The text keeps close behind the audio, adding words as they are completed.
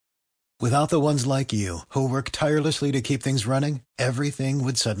Without the ones like you, who work tirelessly to keep things running, everything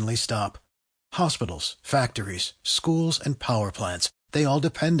would suddenly stop. Hospitals, factories, schools, and power plants, they all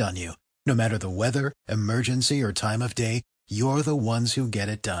depend on you. No matter the weather, emergency, or time of day, you're the ones who get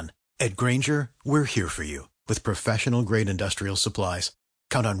it done. At Grainger, we're here for you with professional-grade industrial supplies.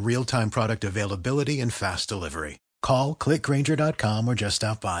 Count on real-time product availability and fast delivery. Call, click Grainger.com, or just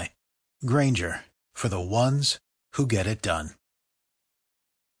stop by. Grainger, for the ones who get it done.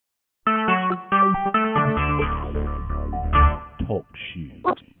 Talk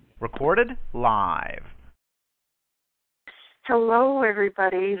show. Recorded live. Hello,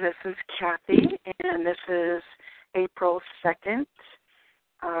 everybody. This is Kathy, and this is April 2nd,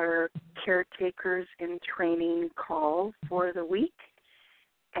 our Caretakers-In-Training call for the week.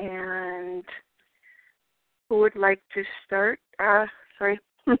 And who would like to start? Sorry,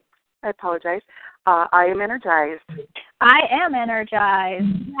 I apologize. I am energized. I am energized.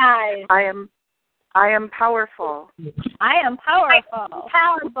 Nice. I am powerful. I am powerful.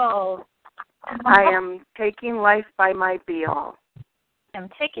 Powerful. I am taking life by my be-all. I'm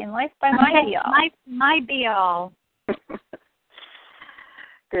taking life by my be-all. My be-all.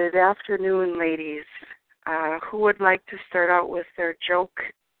 Good afternoon, ladies. Who would like to start out with their joke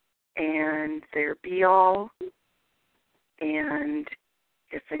and their be-all? And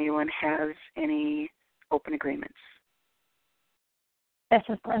if anyone has any open agreements. This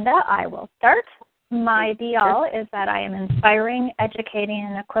is Linda. I will start. My be-all is that I am inspiring, educating,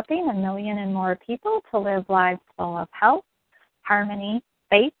 and equipping 1 million and more people to live lives full of health, harmony,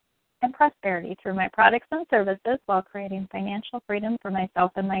 faith, and prosperity through my products and services while creating financial freedom for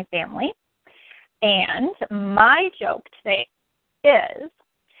myself and my family. And my joke today is,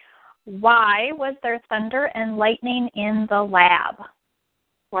 why was there thunder and lightning in the lab?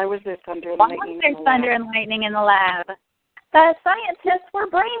 Why was there thunder and lightning in the lab? Why was there thunder and lightning in the lab? The scientists were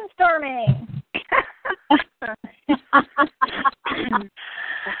brainstorming.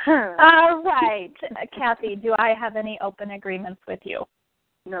 All right. Kathy, do I have any open agreements with you?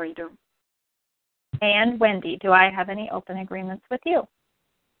 No, you don't. And Wendy, do I have any open agreements with you?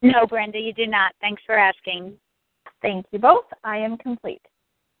 No, Brenda, you do not. Thanks for asking. Thank you both. I am complete.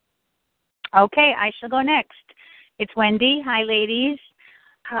 Okay, I shall go next. It's Wendy. Hi, ladies.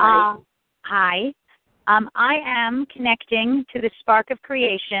 Hi. Hi. I am connecting to the spark of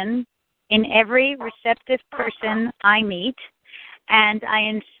creation in every receptive person I meet, and I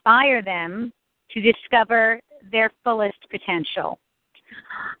inspire them to discover their fullest potential.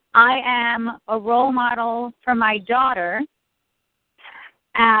 I am a role model for my daughter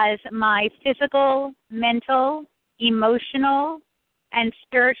as my physical, mental, emotional, and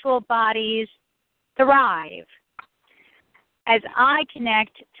spiritual bodies thrive. As I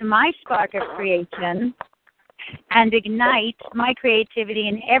connect to my spark of creation and ignite my creativity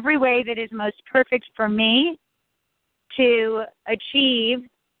in every way that is most perfect for me to achieve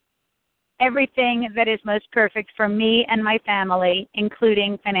everything that is most perfect for me and my family,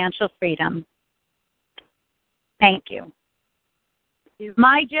 including financial freedom. Thank you.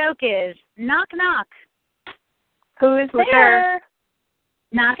 My joke is, knock, knock. Who is there?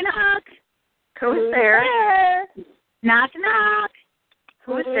 Knock, knock. Who's there? Knock, knock.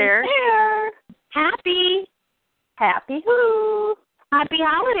 Who's there? Happy. Happy who? Happy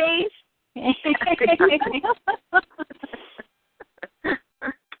holidays.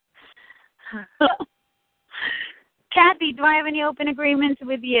 Kathy, do I have any open agreements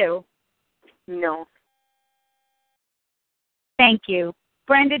with you? No. Thank you.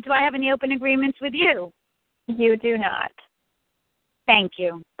 Brenda, do I have any open agreements with you? You do not. Thank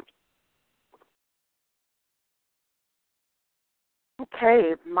you.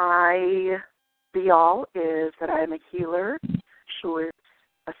 Okay, my be-all is that I am a healer who is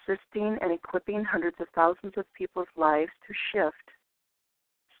assisting and equipping hundreds of thousands of people's lives to shift,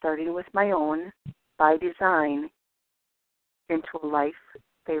 starting with my own, by design, into a life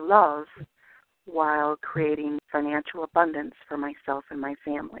they love while creating financial abundance for myself and my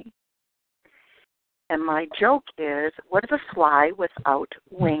family. And my joke is, what is a fly without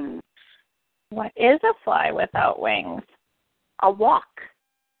wings? What is a fly without wings? A walk.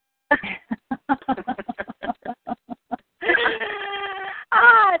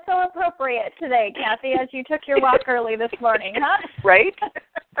 It's so appropriate today, Kathy, as you took your walk early this morning, huh? Right?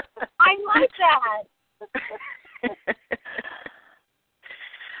 I like that.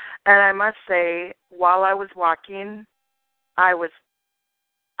 And I must say, while I was walking, I was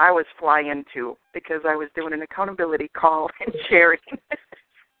flying too, because I was doing an accountability call and sharing.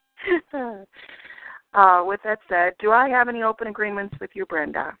 With that said, do I have any open agreements with you,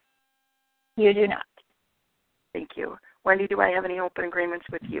 Brenda? You do not. Thank you. Wendy, do I have any open agreements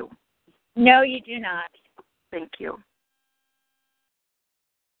with you? No, you do not. Thank you.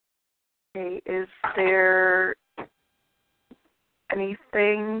 Okay, is there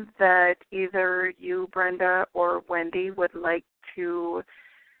anything that either you, Brenda, or Wendy would like to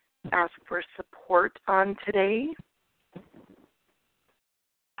ask for support on today?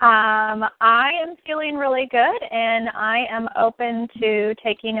 I am feeling really good, and I am open to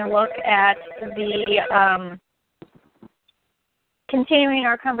taking a look at the continuing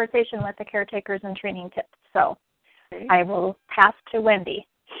our conversation with the Caretakers-In-Training tips. So Okay. I will pass to Wendy.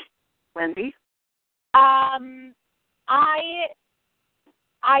 Wendy?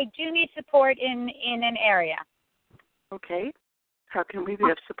 I do need support in an area. Okay. How can we be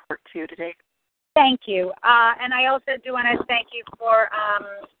of support to you today? Thank you. And I also do want to thank you for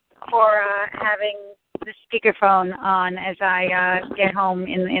having the speakerphone on as I get home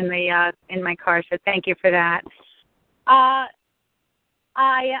in my car. So thank you for that.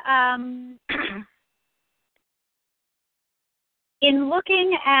 In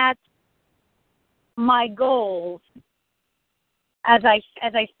looking at my goals, as I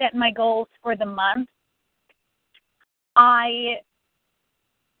set my goals for the month, I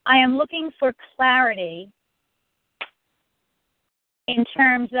am looking for clarity in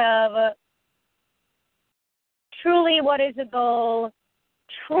terms of truly what is a goal,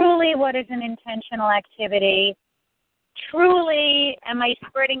 truly what is an intentional activity, truly am I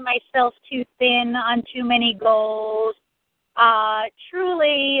spreading myself too thin on too many goals,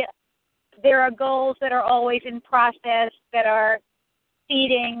 truly there are goals that are always in process that are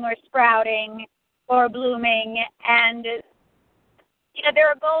seeding or sprouting or blooming, and there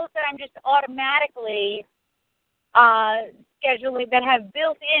are goals that I'm just automatically scheduling that have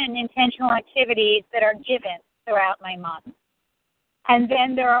built-in intentional activities that are given throughout my month. And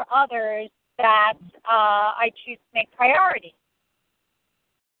then there are others that I choose to make priority.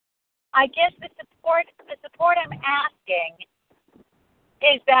 I guess the support I'm asking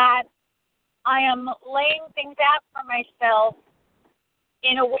is that I am laying things out for myself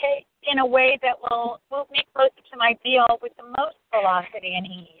in a way that will move me closer to my ideal with the most velocity and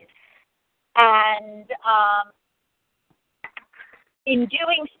ease. And in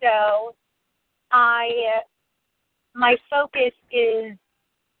doing so, my focus is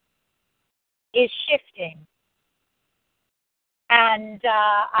shifting. And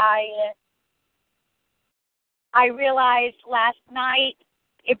I realized last night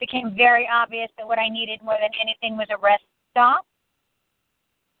it became very obvious that what I needed more than anything was a rest stop.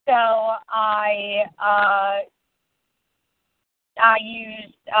 So I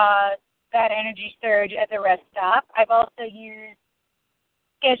used that energy surge as a rest stop. I've also used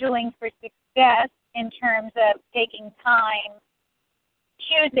scheduling for success in terms of taking time,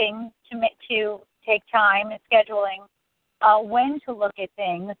 choosing to take time and scheduling when to look at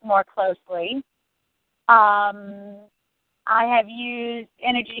things more closely. I have used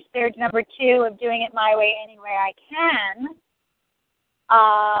energy surge number 2 of doing it my way any way I can.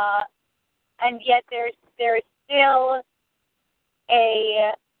 And yet there's still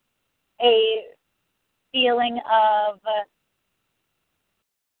a feeling of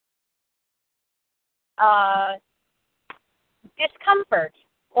discomfort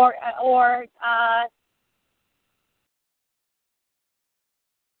or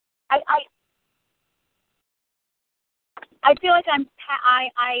I feel like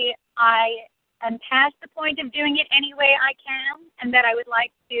I am past the point of doing it any way I can, and that I would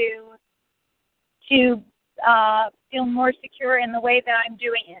like to feel more secure in the way that I'm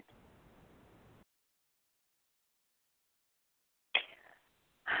doing it.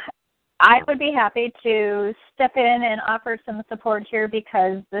 I would be happy to step in and offer some support here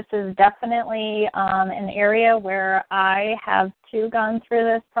because this is definitely an area where I have too gone through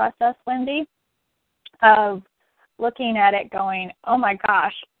this process, Wendy, of looking at it going, oh my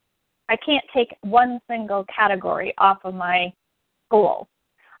gosh, I can't take one single category off of my goal.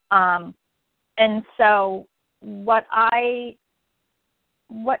 And so what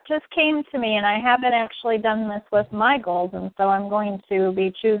just came to me, and I haven't actually done this with my goals, and so I'm going to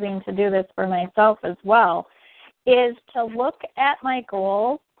be choosing to do this for myself as well, is to look at my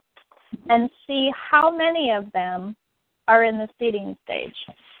goals and see how many of them are in the seeding stage,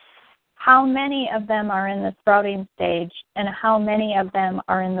 how many of them are in the sprouting stage, and how many of them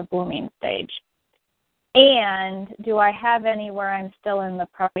are in the blooming stage. And do I have any where I'm still in the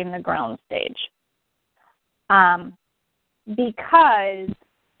prepping the ground stage? Because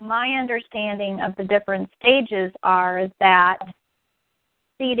my understanding of the different stages are that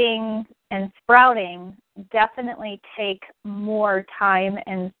seeding and sprouting definitely take more time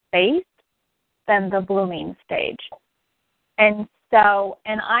and space than the blooming stage. And So,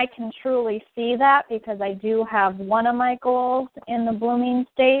 and I can truly see that because I do have one of my goals in the blooming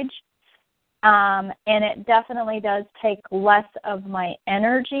stage. And it definitely does take less of my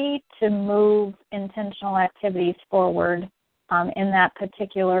energy to move intentional activities forward in that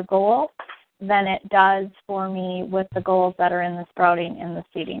particular goal than it does for me with the goals that are in the sprouting and the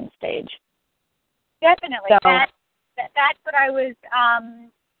seeding stage. Definitely. So, that's what I was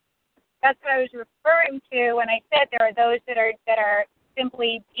referring to when I said there are those that are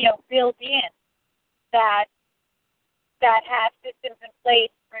simply, built in that have systems in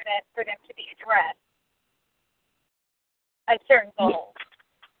place for them to be addressed at certain goals.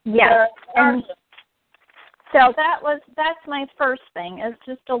 Yes. And so that's my first thing, is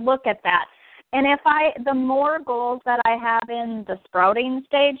just to look at that. And the more goals that I have in the sprouting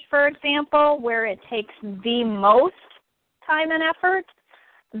stage, for example, where it takes the most time and effort,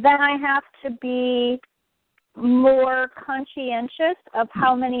 then I have to be more conscientious of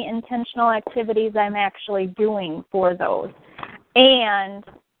how many intentional activities I'm actually doing for those. And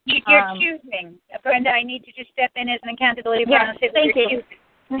you're choosing. Brenda, I need to just step in as an accountability partner. Yes, thank you.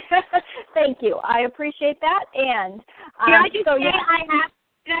 Thank you. I appreciate that. And did I just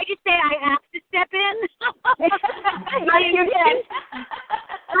say I have to step in? Yes, you did.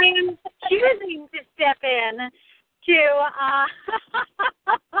 I am choosing to step in to.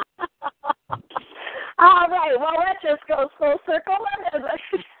 All right. Well, that just goes full circle, doesn't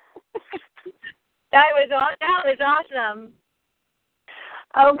it? That was awesome.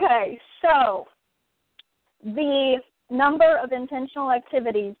 Okay, so the number of intentional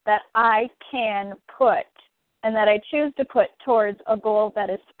activities that I can put and that I choose to put towards a goal that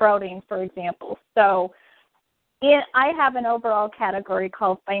is sprouting, for example. So I have an overall category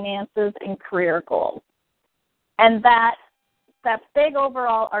called finances and career goals. And that big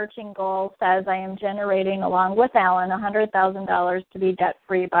overall arching goal says I am generating, along with Alan, $100,000 to be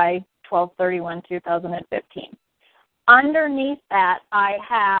debt-free by 12/31/2015. Underneath that, I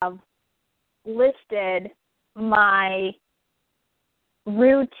have listed my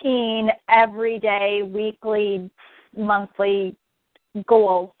routine, everyday, weekly, monthly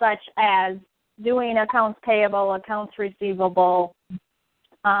goals, such as doing accounts payable, accounts receivable,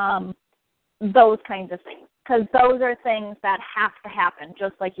 those kinds of things. Because those are things that have to happen,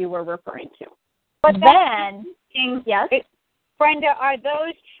 just like you were referring to. But then, yes? Brenda, are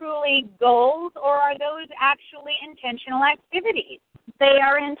those truly goals, or are those actually intentional activities? They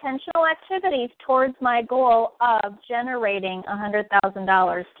are intentional activities towards my goal of generating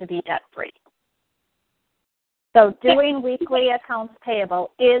 $100,000 to be debt-free. So doing weekly accounts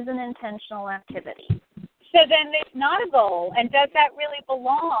payable is an intentional activity. So then it's not a goal, and does that really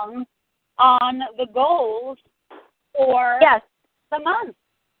belong on the goals for the month?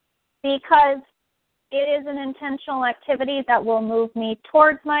 Because it is an intentional activity that will move me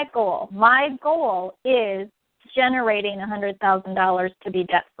towards my goal. My goal is generating $100,000 to be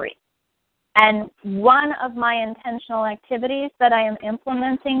debt-free. And one of my intentional activities that I am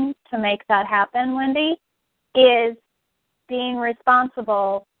implementing to make that happen, Wendy, is being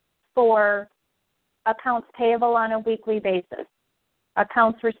responsible for accounts payable on a weekly basis,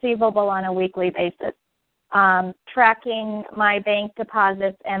 accounts receivable on a weekly basis, tracking my bank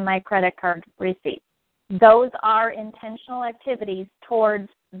deposits and my credit card receipts. Those are intentional activities towards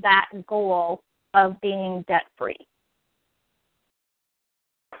that goal of being debt-free.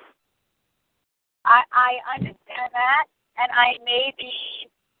 I understand that, and I may be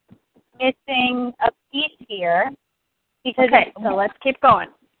missing a piece here. Because so let's keep going.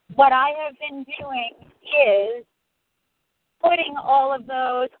 What I have been doing is putting all of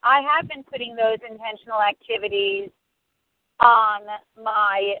those, I have been putting those intentional activities on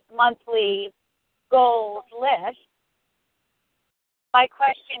my monthly goals list. My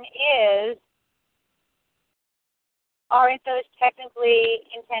question is, aren't those technically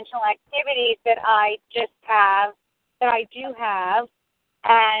intentional activities that I just have, that I do have,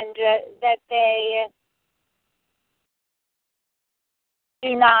 and that they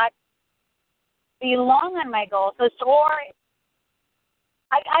do not belong on my goals? So,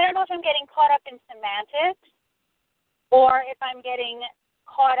 I don't know if I'm getting caught up in semantics or if I'm getting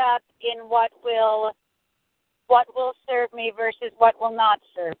caught up in what will serve me versus what will not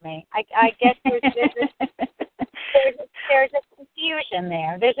serve me. I guess there's a confusion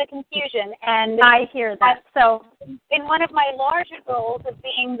there. There's a confusion, and I hear that. So, in one of my larger goals of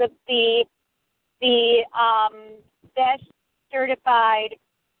being the best certified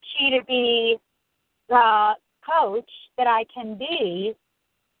Chi-to-Be coach that I can be,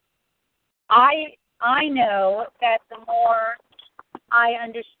 I know that the more I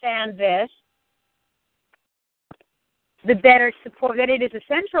understand this, the better support, that it is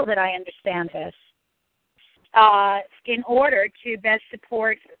essential that I understand this in order to best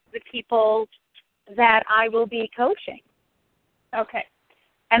support the people that I will be coaching. Okay.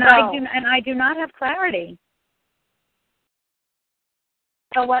 And So, I do not have clarity.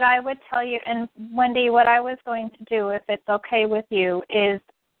 So what I would tell you, and Wendy, what I was going to do, if it's okay with you, is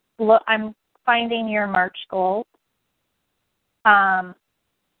look. I'm finding your March goals,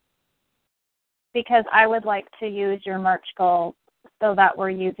 because I would like to use your March goals so that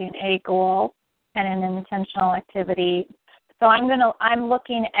we're using a goal and an intentional activity. So I'm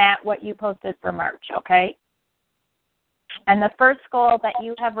looking at what you posted for March, okay? And the first goal that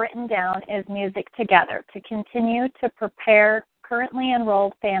you have written down is Music Together, to continue to prepare currently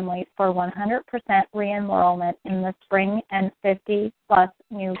enrolled families for 100% re-enrollment in the spring and 50-plus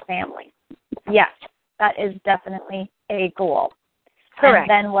new families. Yes, that is definitely a goal. Correct.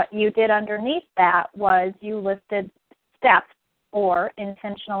 And then what you did underneath that was you listed steps or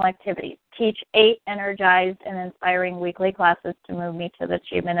intentional activities. Teach 8 energized and inspiring weekly classes to move me to the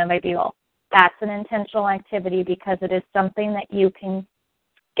achievement of my goal. That's an intentional activity because it is something that you can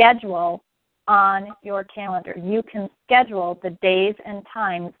schedule on your calendar. You can schedule the days and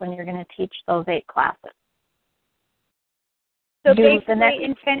times when you're going to teach those 8 classes. So basically,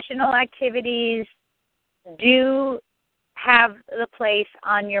 intentional activities do have the place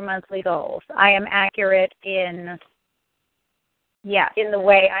on your monthly goals. I am accurate in the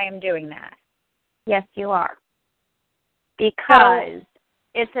way I am doing that. Yes, you are. Because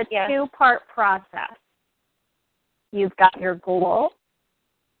it's a 2-part process. You've got your goal,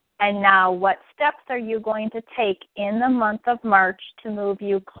 and now what steps are you going to take in the month of March to move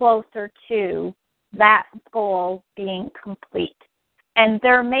you closer to that goal being complete? And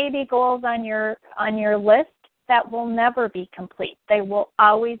there may be goals on your list that will never be complete. They will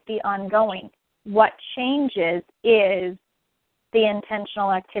always be ongoing. What changes is the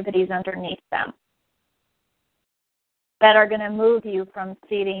intentional activities underneath them that are going to move you from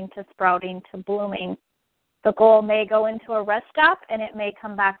seeding to sprouting to blooming. The goal may go into a rest stop, and it may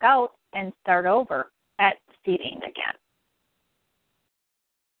come back out and start over at seeding again.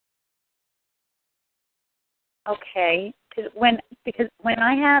 Okay, because when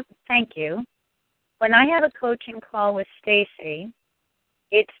I have a coaching call with Stacy,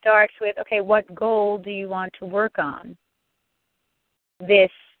 it starts with, okay, what goal do you want to work on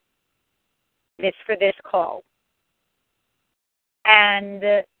this for this call? And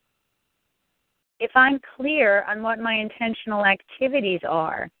if I'm clear on what my intentional activities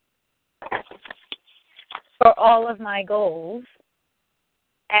are for all of my goals,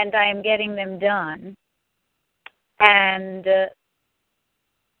 and I am getting them done, and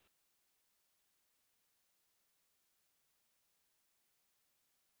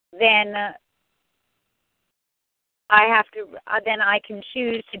then I can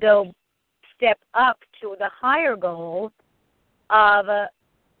choose to go step up to the higher goal of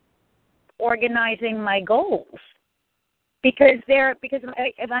organizing my goals. Because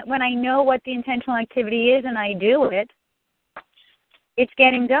when I know what the intentional activity is and I do it, it's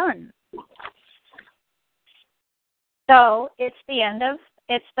getting done. So it's the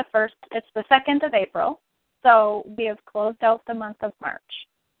 2nd of April. So we have closed out the month of March.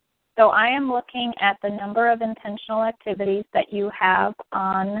 So I am looking at the number of intentional activities that you have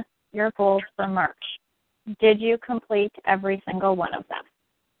on your goals for March. Did you complete every single one of them?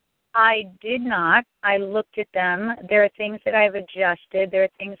 I did not. I looked at them. There are things that I've adjusted. There are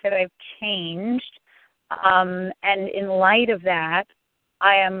things that I've changed. And in light of that,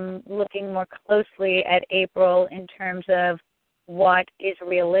 I am looking more closely at April in terms of what is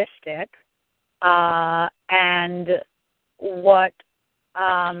realistic and what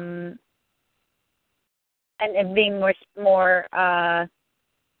and being more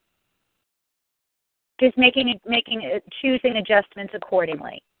just choosing adjustments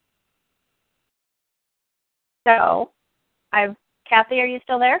accordingly. So, Kathy, are you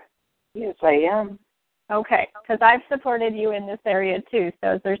still there? Yes, I am. Okay, because I've supported you in this area too.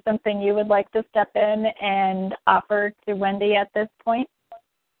 So is there something you would like to step in and offer to Wendy at this point?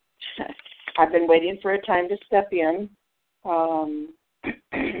 I've been waiting for a time to step in.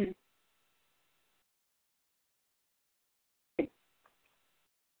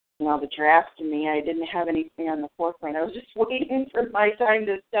 Now that you're asking me, I didn't have anything on the forefront. I was just waiting for my time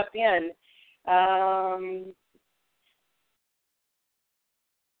to step in.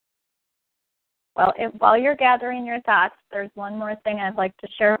 Well, while you're gathering your thoughts, there's one more thing I'd like to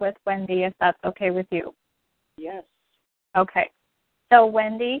share with Wendy, if that's okay with you. Yes. Okay. So,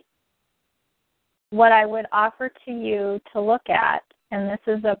 Wendy, what I would offer to you to look at, and this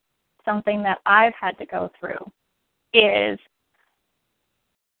is something that I've had to go through, is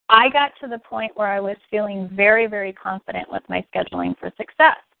I got to the point where I was feeling very, very confident with my scheduling for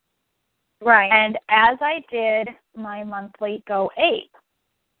success. Right. And as I did my monthly Go Ape,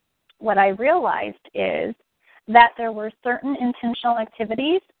 what I realized is that there were certain intentional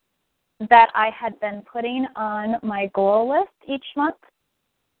activities that I had been putting on my goal list each month.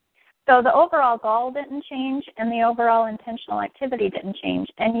 So the overall goal didn't change and the overall intentional activity didn't change.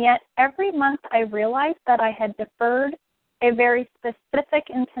 And yet every month I realized that I had deferred a very specific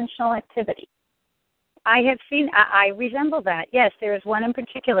intentional activity. I have seen, I resemble that. Yes, there is one in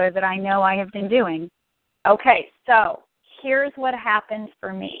particular that I know I have been doing. Okay, so here's what happened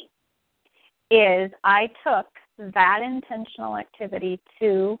for me, is I took that intentional activity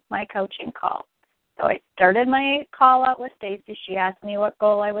to my coaching call. So I started my call out with Stacy. She asked me what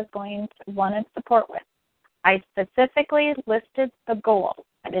goal I was wanted support with. I specifically listed the goal.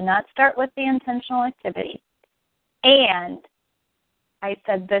 I did not start with the intentional activity. And I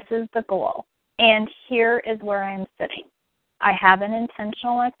said, this is the goal. And here is where I'm sitting. I have an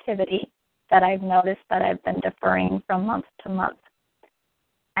intentional activity that I've noticed that I've been deferring from month to month.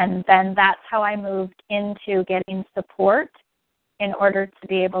 And then that's how I moved into getting support in order to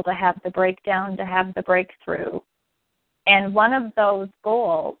be able to have the breakdown, to have the breakthrough. And one of those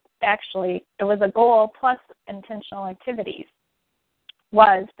goals, actually, it was a goal plus intentional activities,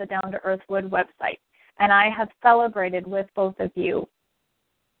 was the Down to Earth Wood website. And I have celebrated with both of you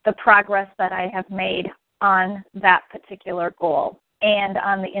the progress that I have made on that particular goal and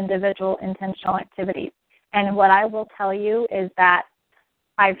on the individual intentional activities. And what I will tell you is that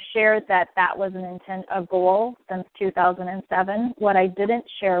I've shared that was a goal since 2007. What I didn't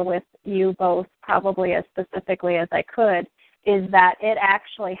share with you both, probably as specifically as I could, is that it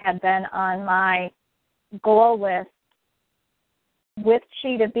actually had been on my goal list with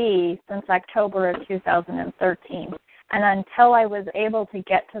Chi to Be since October of 2013. And until I was able to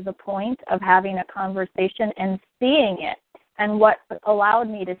get to the point of having a conversation and seeing it, and what allowed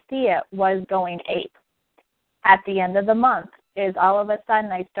me to see it was going ape. At the end of the month is all of a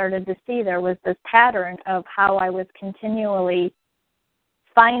sudden I started to see there was this pattern of how I was continually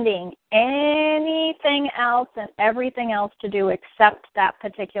finding anything else and everything else to do except that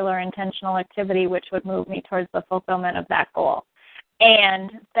particular intentional activity, which would move me towards the fulfillment of that goal.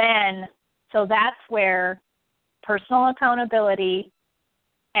 And then, so that's where personal accountability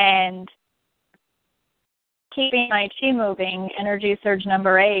and keeping my chi moving, energy surge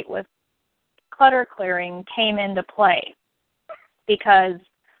number 8 with clutter clearing came into play, because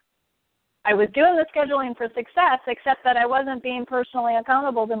I was doing the scheduling for success, except that I wasn't being personally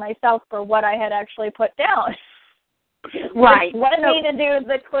accountable to myself for what I had actually put down. Right. What I need to do is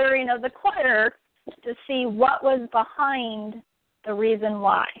the clearing of the clutter to see what was behind the reason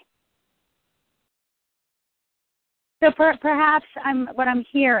why. So perhaps what I'm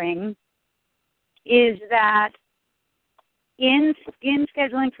hearing is that in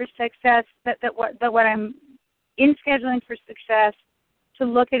scheduling for success, what I'm in scheduling for success, to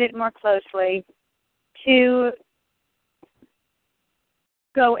look at it more closely, to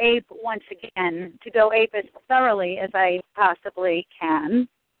go ape once again, to go ape as thoroughly as I possibly can,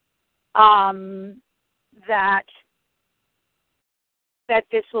 that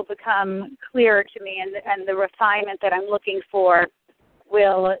this will become clearer to me, and the refinement that I'm looking for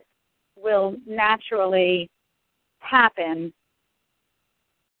will naturally happen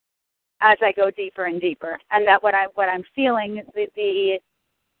as I go deeper and deeper, and that what I'm feeling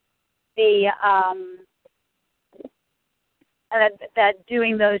that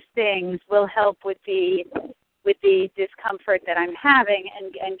doing those things will help with the discomfort that I'm having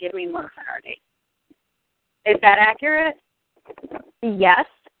and give me more clarity. Is that accurate? Yes,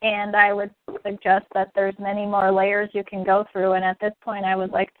 and I would suggest that there's many more layers you can go through, and at this point I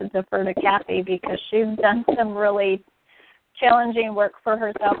would like to defer to Kathy, because she's done some really challenging work for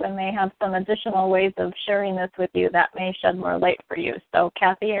herself and may have some additional ways of sharing this with you that may shed more light for you. So,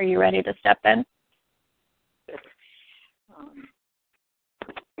 Kathy, are you ready to step in?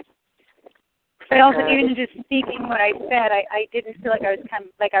 But also, even just speaking what I said, I didn't feel like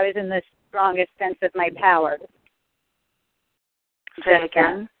I was in the strongest sense of my power. Say it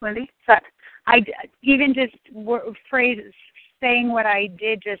again, Wendy? So even just saying what I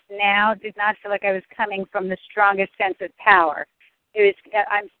did just now did not feel like I was coming from the strongest sense of power.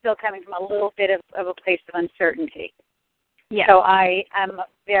 I'm still coming from a little bit of a place of uncertainty. Yeah. So I am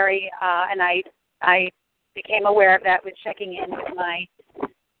very, and I became aware of that with checking in with my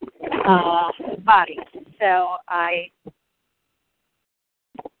body. So I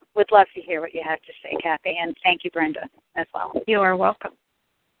would love to hear what you have to say, Kathy, and thank you, Brenda, as well. You are welcome.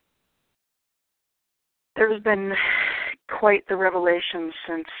 There's been quite the revelation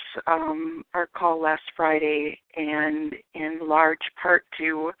since our call last Friday, and in large part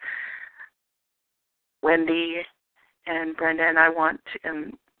to Wendy and Brenda,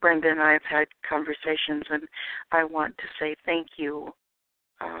 and Brenda and I have had conversations, and I want to say thank you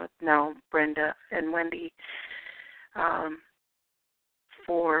now, Brenda and Wendy,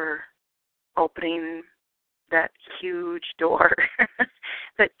 for opening that huge door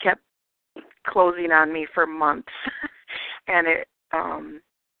that kept closing on me for months. And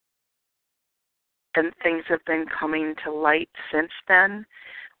and things have been coming to light since then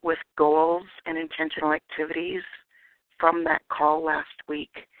with goals and intentional activities from that call last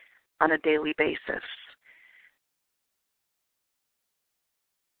week on a daily basis.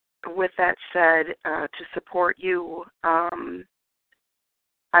 With that said, to support you,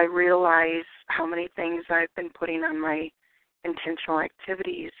 I realize how many things I've been putting on my intentional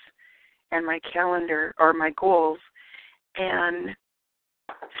activities and my calendar or my goals, and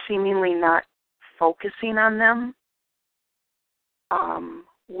seemingly not focusing on them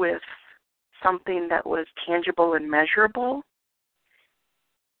with something that was tangible and measurable.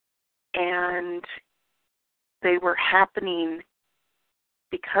 And they were happening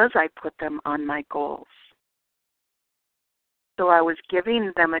because I put them on my goals. So I was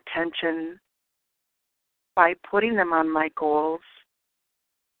giving them attention by putting them on my goals.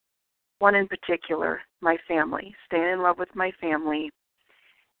 One in particular, my family, staying in love with my family,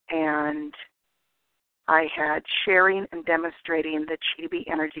 and I had sharing and demonstrating the Chi to Be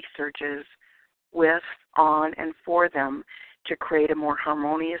energy surges with, on, and for them to create a more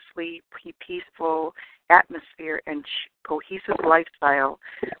harmoniously peaceful atmosphere and cohesive lifestyle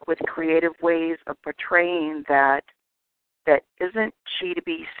with creative ways of portraying that isn't Chi to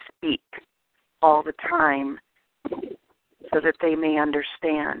Be speak all the time so that they may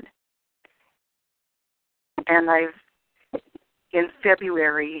understand. And in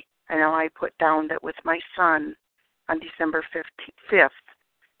February, I know I put down that with my son on December 5th,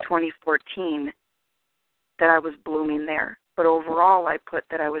 2014, that I was blooming there. But overall, I put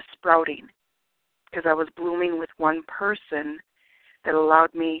that I was sprouting because I was blooming with one person that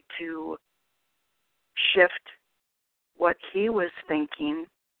allowed me to shift what he was thinking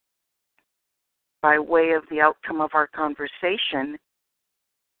by way of the outcome of our conversation,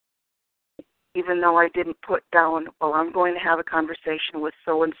 even though I didn't put down, well, I'm going to have a conversation with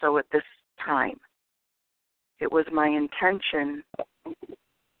so-and-so at this time. It was my intention,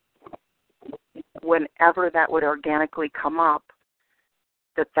 whenever that would organically come up,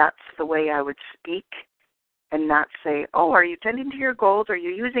 that that's the way I would speak and not say, oh, are you tending to your goals? Are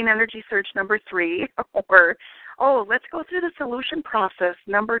you using energy surge number 3? Or, oh, let's go through the solution process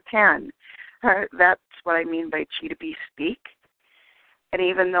number 10. That's what I mean by Chi to Be speak. And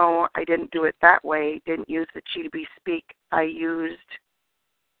even though I didn't do it that way, didn't use the Chi to Be speak, I used,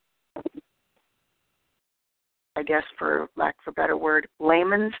 I guess for lack of a better word,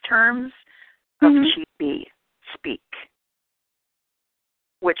 layman's terms of Chi to Be speak,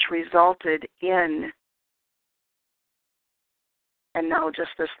 which resulted in, and now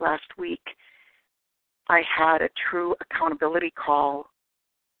just this last week, I had a true accountability call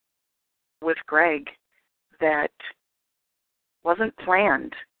with Greg that wasn't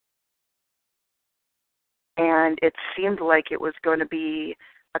planned. And it seemed like it was going to be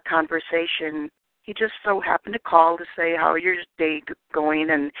a conversation. He just so happened to call to say, how your day going?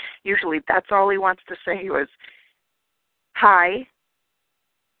 And usually that's all he wants to say was, hi,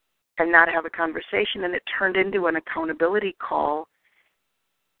 and not have a conversation. And it turned into an accountability call.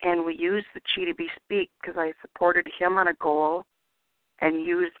 And we used the Chi to Be speak because I supported him on a goal and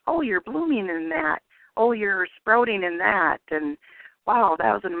used, oh, you're blooming in that. Oh, you're sprouting in that. And, wow,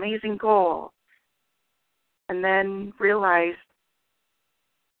 that was an amazing goal. And then realized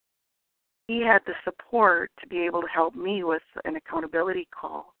he had the support to be able to help me with an accountability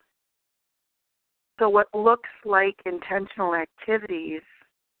call. So what looks like intentional activities,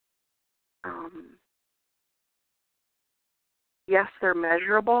 yes, they're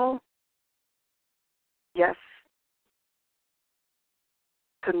measurable. Yes.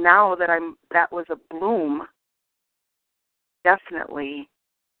 So now that that was a bloom, definitely.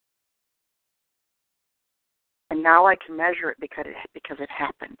 And now I can measure it because it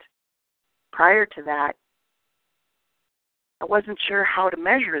happened. Prior to that, I wasn't sure how to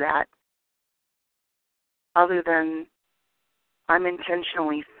measure that other than I'm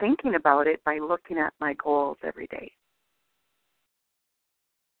intentionally thinking about it by looking at my goals every day.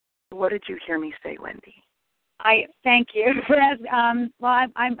 What did you hear me say, Wendy? I thank you. Well,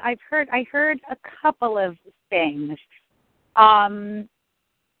 I heard a couple of things. I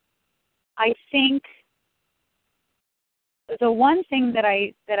think the one thing that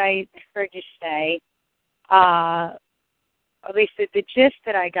I heard you say, at least the gist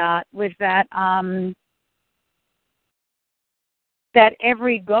that I got, was that that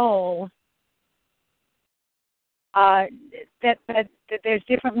every goal, that there's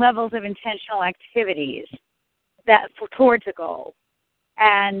different levels of intentional activities that towards a goal,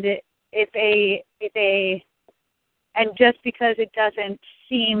 and and just because it doesn't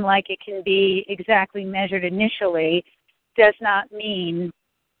seem like it can be exactly measured initially, does not mean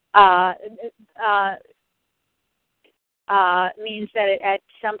means that at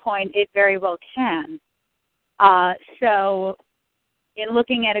some point it very well can. So in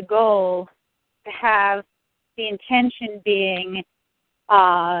looking at a goal, to have the intention being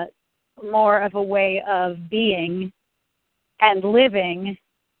more of a way of being and living,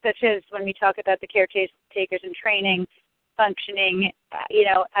 such as when we talk about the Caretakers-In-Training functioning,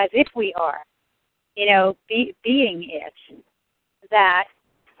 as if we are, being it, that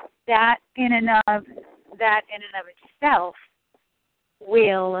in and of itself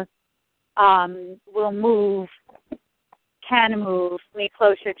can move me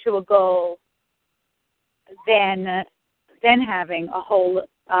closer to a goal than having a whole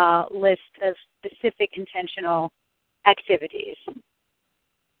list of specific intentional activities.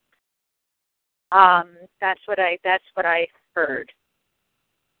 That's what I heard.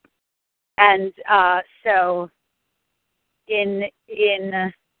 And so in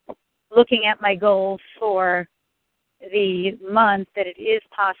looking at my goals for the month, that it is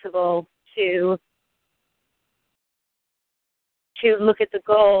possible to look at the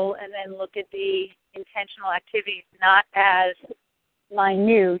goal and then look at the intentional activities not as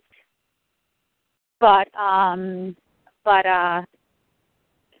minute, but as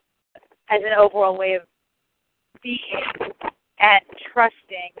an overall way of being and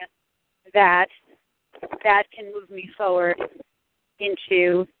trusting that can move me forward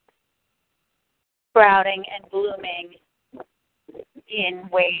into sprouting and blooming in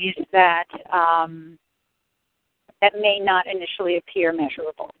ways that may not initially appear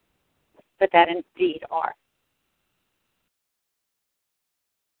measurable, but that indeed are.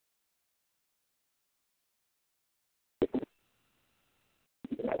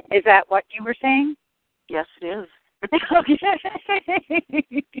 Is that what you were saying? Yes, it is. Okay.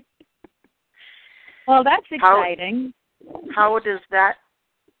 Well, that's exciting. How does that,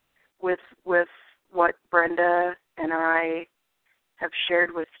 with what Brenda and I have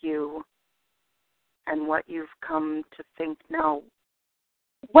shared with you and what you've come to think now?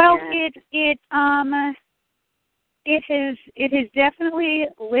 Well, it has definitely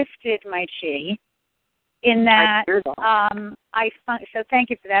lifted my chi. In that, so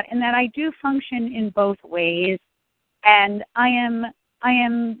thank you for that. In that, I do function in both ways, and I am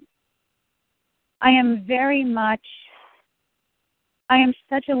very much. I am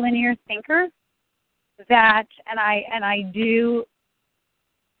such a linear thinker that, and I do,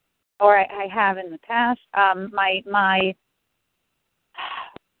 or I have in the past.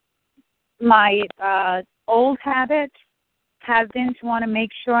 My old habits have been to want to make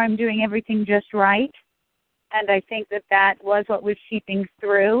sure I'm doing everything just right. And I think that was what was seeping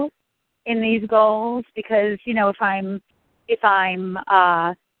through in these goals, because if I'm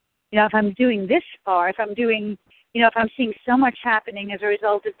doing this far, if I'm seeing so much happening as a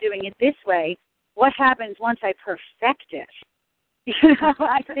result of doing it this way, what happens once I perfect it?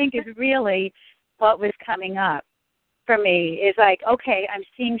 I think is really what was coming up for me. Is like, okay, I'm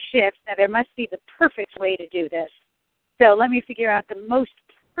seeing shifts. Now there must be the perfect way to do this. So let me figure out the most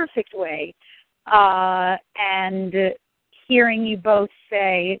perfect way. And hearing you both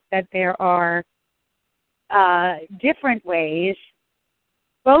say that there are different ways,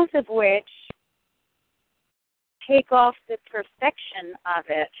 both of which take off the perfection of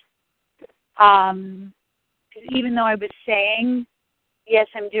it. Even though I was saying, yes,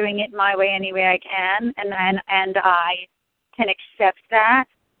 I'm doing it my way any way I can, and I can accept that,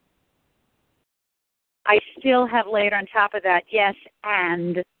 I still have layered on top of that, yes,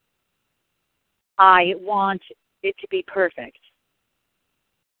 and I want it to be perfect.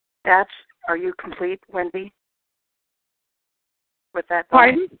 Are you complete, Wendy, with that thought?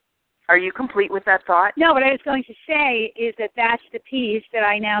 Pardon? Are you complete with that thought? No, what I was going to say is that that's the piece that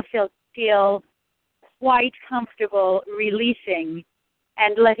I now feel quite comfortable releasing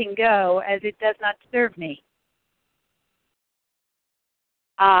and letting go, as it does not serve me.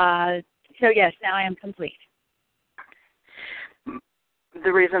 So yes, now I am complete.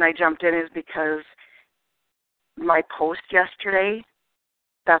 The reason I jumped in is because my post yesterday,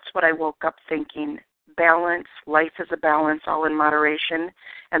 that's what I woke up thinking. Balance, life is a balance, all in moderation,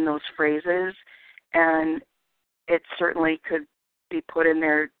 and those phrases. And it certainly could be put in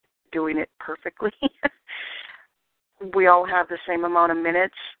there doing it perfectly. We all have the same amount of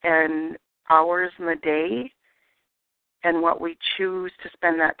minutes and hours in the day, and what we choose to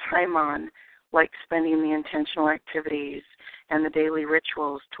spend that time on, like spending the intentional activities and the daily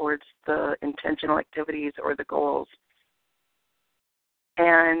rituals towards the intentional activities or the goals.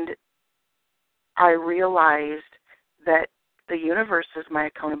 And I realized that the universe is my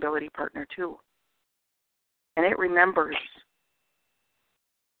accountability partner too. And it remembers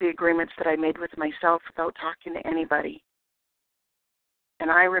the agreements that I made with myself without talking to anybody. And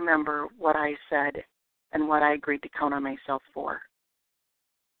I remember what I said and what I agreed to count on myself for.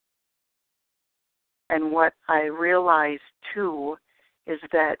 And what I realized too is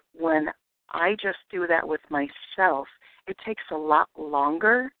that when I just do that with myself, it takes a lot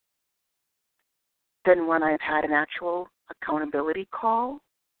longer than when I've had an actual accountability call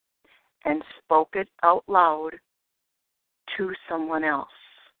and spoke it out loud to someone else.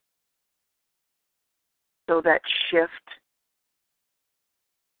 So that shift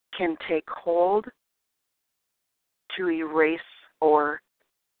can take hold to erase or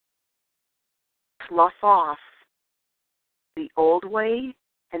slough off the old way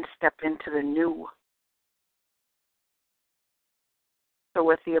and step into the new. So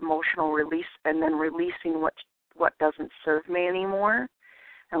with the emotional release and then releasing what doesn't serve me anymore,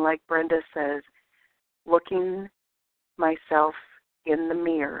 and like Brenda says, looking myself in the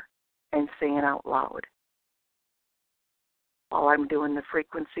mirror and saying out loud while I'm doing the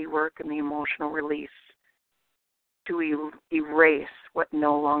frequency work and the emotional release to erase what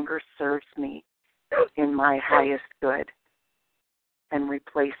no longer serves me in my highest good and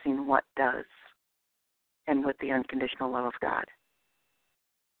replacing what does, and with the unconditional love of God.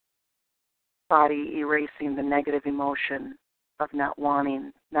 Body erasing the negative emotion of not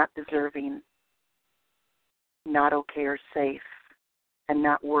wanting, not deserving, not okay or safe, and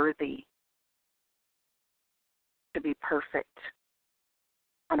not worthy to be perfect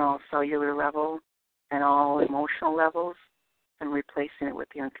on all cellular level and all emotional levels, and replacing it with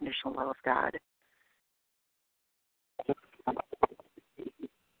the unconditional love of God.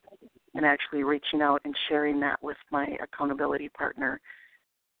 And actually reaching out and sharing that with my accountability partner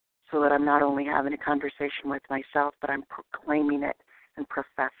so that I'm not only having a conversation with myself, but I'm proclaiming it and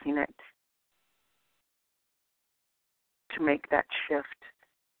professing it to make that shift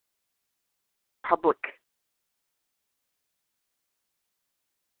public.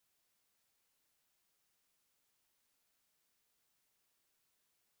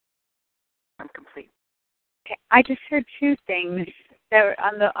 I'm complete. Okay, I just heard two things. That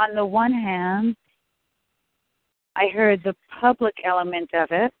on the one hand, I heard the public element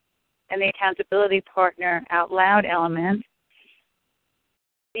of it and the accountability partner out loud element.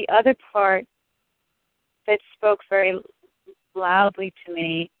 The other part that spoke very loudly to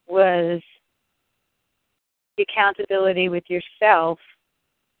me was the accountability with yourself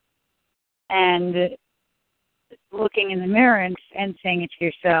and looking in the mirror and saying it to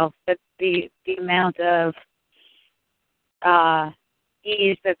yourself, that the amount of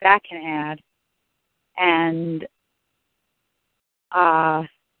ease that can add. And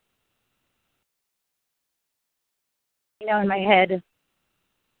in my head,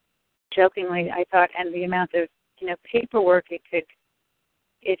 jokingly, I thought, and the amount of paperwork it could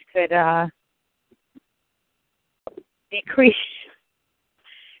decrease,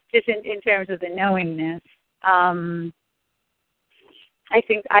 just in terms of the knowingness. I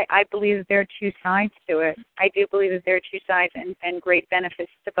believe that there are two sides to it. I do believe that there are two sides and great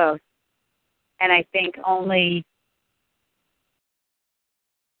benefits to both. And I think only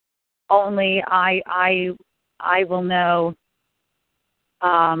I will know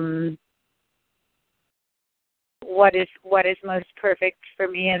what is most perfect for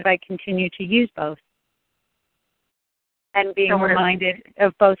me as I continue to use both. And being reminded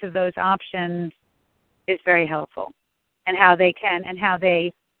of both of those options is very helpful, and how they can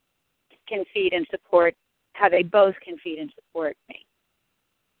feed and support, how they both can feed and support me.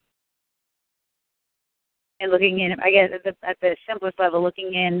 And looking in, I guess at the simplest level,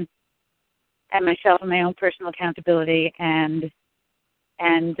 looking in at myself and my own personal accountability, and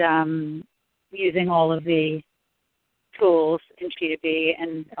using all of the tools in G2B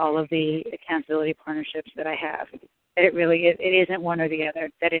and all of the accountability partnerships that I have. That it really is, it isn't one or the other.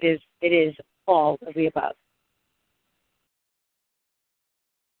 That it is all of the above.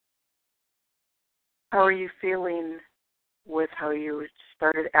 How are you feeling with how you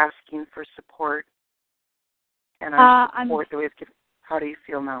started asking for support? And how do you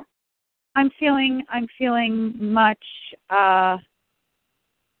feel now? I'm feeling much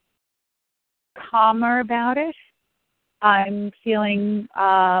calmer about it. I'm feeling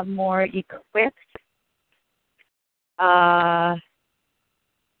more equipped.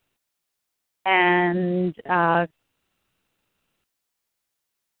 And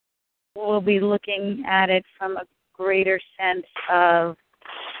we'll be looking at it from a greater sense of,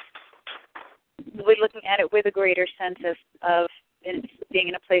 we'll be looking at it with a greater sense of being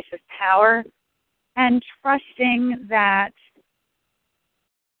in a place of power and trusting that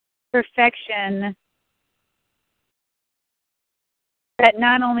perfection, that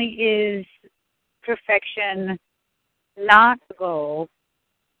not only is perfection not the goal,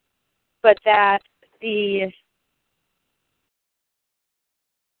 but that the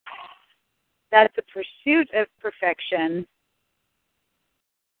pursuit of perfection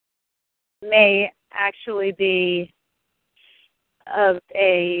may actually be of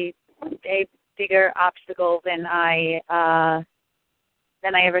a bigger obstacle than I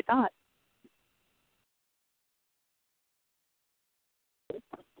ever thought.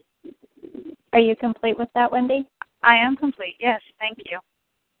 Are you complete with that, Wendy? I am complete, yes, thank you.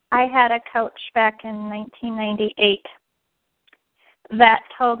 I had a coach back in 1998 that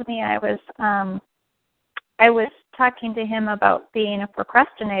told me I was talking to him about being a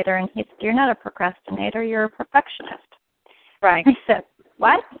procrastinator, and he said, "You're not a procrastinator, you're a perfectionist." Right. I said,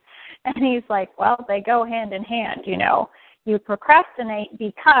 "What?" And he's like, "Well, they go hand in hand, you know. You procrastinate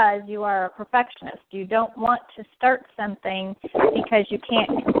because you are a perfectionist. You don't want to start something because you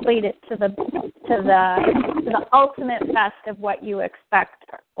can't complete it to the ultimate best of what you expect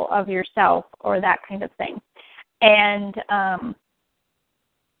of yourself, or that kind of thing." And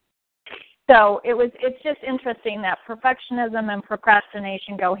so it's just interesting that perfectionism and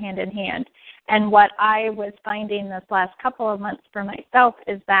procrastination go hand in hand. And what I was finding this last couple of months for myself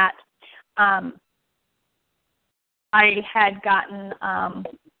is that I had gotten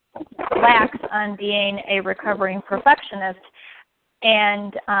lax on being a recovering perfectionist,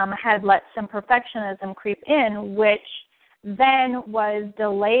 and had let some perfectionism creep in, which then was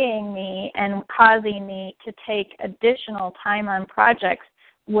delaying me and causing me to take additional time on projects,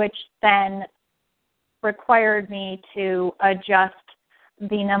 which then required me to adjust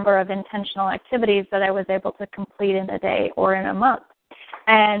the number of intentional activities that I was able to complete in a day or in a month.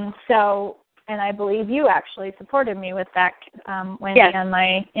 And so, and I believe you actually supported me with that, Wendy, yes, on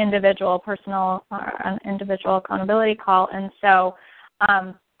my individual accountability call. And so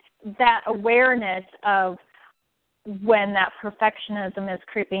that awareness of when that perfectionism is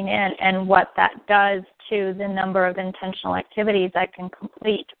creeping in and what that does to the number of intentional activities I can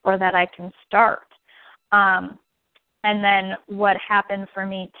complete or that I can start. And then what happened for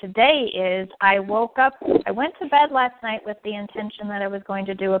me today is I went to bed last night with the intention that I was going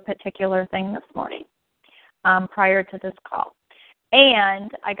to do a particular thing this morning, prior to this call. And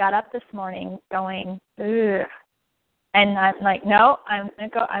I got up this morning going, ugh. And I'm like, no, I'm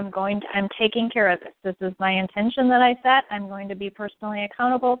taking care of this. This is my intention that I set. I'm going to be personally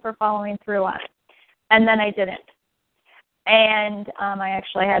accountable for following through on it. And then I didn't. And I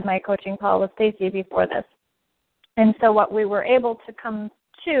actually had my coaching call with Stacey before this. And so what we were able to come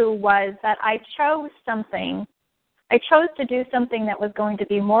to was that I chose to do something that was going to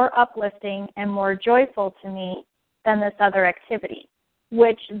be more uplifting and more joyful to me than this other activity,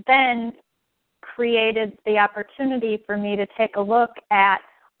 which then created the opportunity for me to take a look at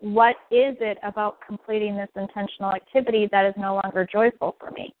what is it about completing this intentional activity that is no longer joyful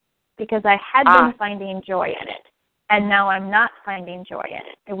for me, because I had been finding joy in it, and now I'm not finding joy in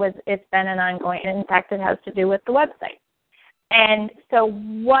it. It's been an ongoing, in fact, it has to do with the website. And so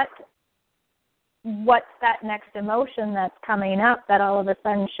what's that next emotion that's coming up that all of a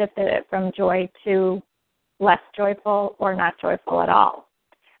sudden shifted it from joy to less joyful or not joyful at all?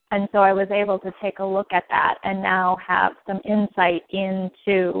 And so I was able to take a look at that and now have some insight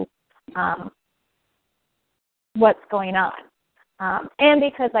into what's going on. And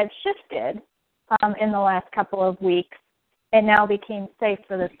because I've shifted in the last couple of weeks, it now became safe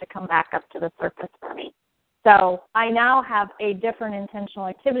for this to come back up to the surface for me. So I now have a different intentional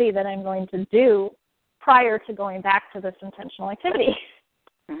activity that I'm going to do prior to going back to this intentional activity.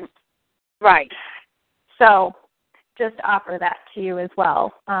 Right. So just offer that to you as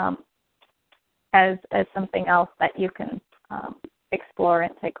well, as something else that you can explore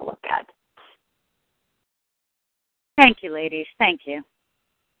and take a look at. Thank you, ladies. Thank you.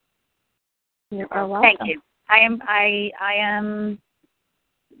 You are welcome. Thank you. I'm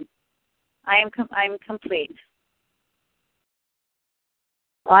complete.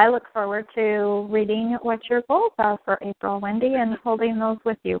 Well, I look forward to reading what your goals are for April, Wendy, and holding those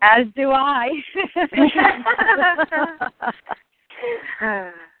with you. As do I.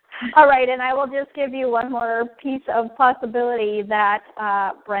 All right, and I will just give you one more piece of possibility that,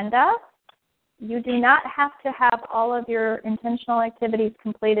 Brenda, you do not have to have all of your intentional activities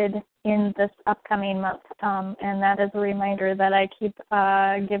completed in this upcoming month. And that is a reminder that I keep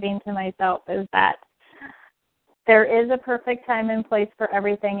giving to myself, is that there is a perfect time and place for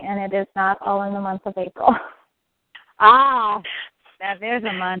everything, and it is not all in the month of April. Ah, now there's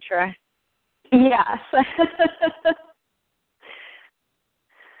a mantra. Yes.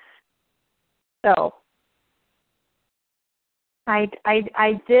 So I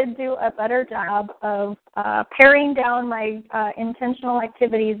did do a better job of paring down my intentional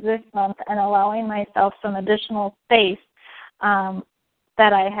activities this month and allowing myself some additional space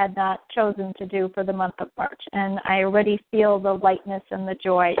that I had not chosen to do for the month of March. And I already feel the lightness and the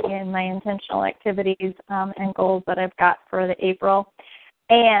joy in my intentional activities and goals that I've got for the April.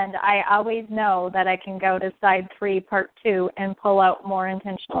 And I always know that I can go to side 3, part 2, and pull out more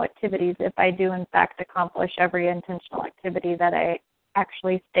intentional activities if I do, in fact, accomplish every intentional activity that I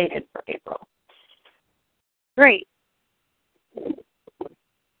actually stated for April. Great.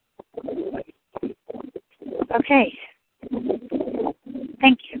 Okay.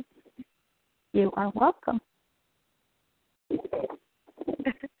 Thank you. You are welcome.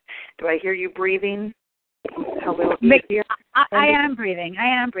 Do I hear you breathing? A little easier? I am breathing.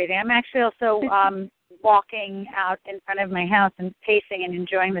 I'm actually also walking out in front of my house and pacing and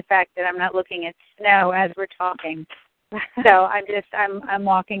enjoying the fact that I'm not looking at snow as we're talking. So I'm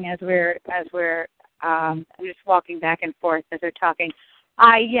walking as we're I'm just walking back and forth as we're talking.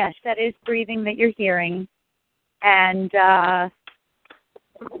 Yes, that is breathing that you're hearing, and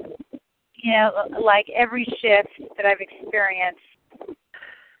like every shift that I've experienced,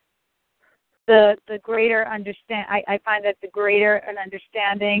 the greater I find that the greater an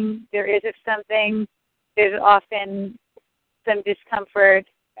understanding there is of something, there's often some discomfort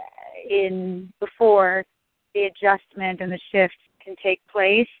before the adjustment and the shift can take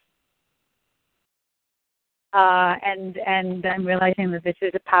place. And I'm realizing that this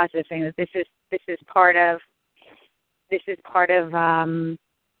is a positive thing, that this is part of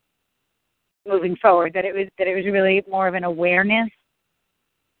moving forward, that it was really more of an awareness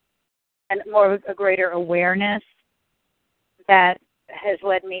and more of a greater awareness that has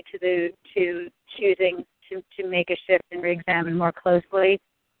led me to choosing to make a shift and re-examine more closely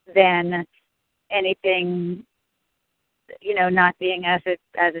than anything, not being as it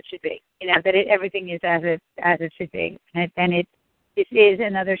should be. That everything is as it should be, and this is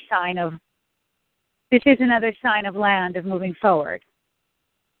another sign of land of moving forward.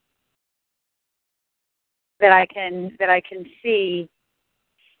 That I can see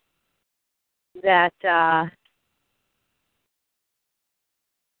that an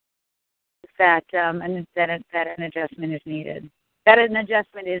adjustment is needed. That an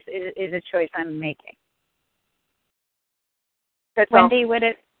adjustment is a choice I'm making. That's Wendy, would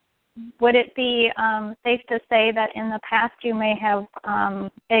it be safe to say that in the past you may have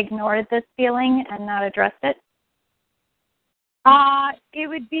ignored this feeling and not addressed it? It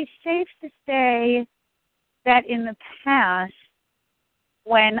would be safe to say that in the past,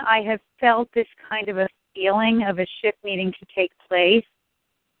 when I have felt this kind of a feeling of a shift needing to take place,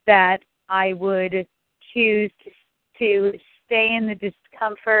 that I would choose to stay in the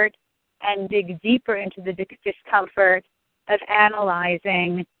discomfort and dig deeper into the discomfort of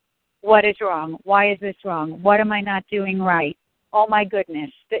analyzing what is wrong, why is this wrong, what am I not doing right, oh my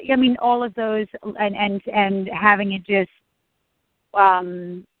goodness. All of those, and having it just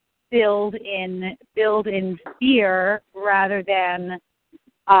build in fear rather than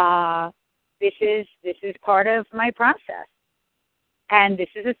this is part of my process, and this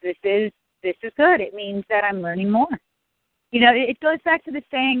is good. It means that I'm learning more. It goes back to the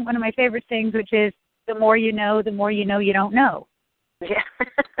saying, one of my favorite sayings, which is, the more you know you don't know. Yeah.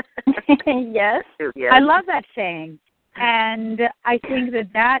 Yes. I love that saying, and I think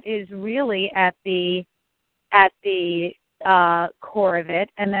that is really at the core of it,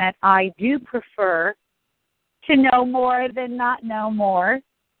 and that I do prefer to know more than not know more.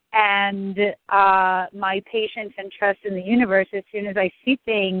 And my patience and trust in the universe, as soon as I see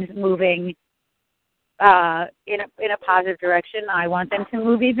things moving in a positive direction, I want them to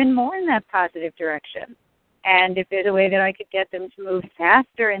move even more in that positive direction. And if there's a way that I could get them to move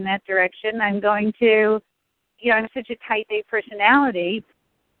faster in that direction, I'm going to, I'm such a type A personality.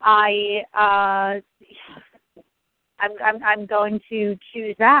 I'm going to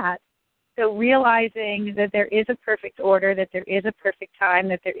choose that. So realizing that there is a perfect order, that there is a perfect time,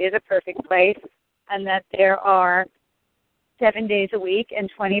 that there is a perfect place, and that there are 7 days a week and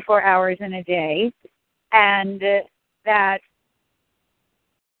 24 hours in a day, and that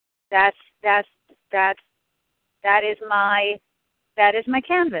that is my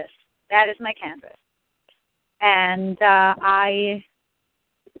canvas. That is my canvas. And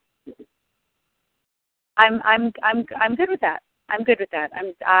I'm good with that. I'm good with that.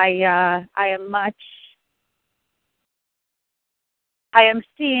 I am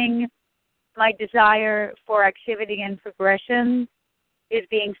seeing my desire for activity and progression is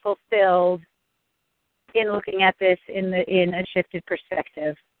being fulfilled in looking at this in a shifted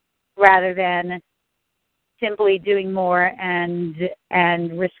perspective, rather than simply doing more and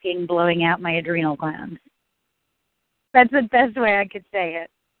risking blowing out my adrenal glands. That's the best way I could say it.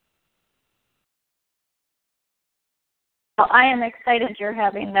 Well, I am excited you're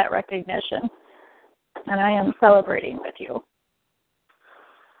having that recognition, and I am celebrating with you.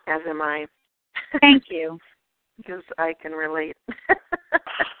 As am I. Thank you. Because I can relate.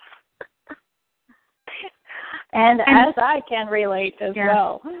 and as I can relate as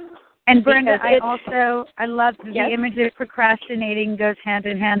well. And Brenda, I love the yes? image of procrastinating goes hand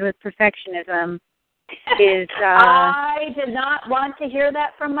in hand with perfectionism. I did not want to hear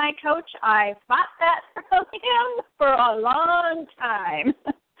that from my coach. I fought that from him for a long time.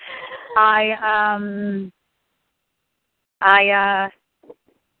 I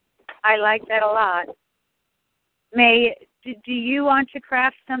like that a lot. May, do you want to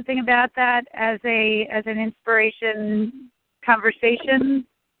craft something about that as an inspiration conversation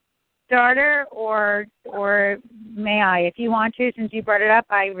starter, or may I? If you want to, since you brought it up,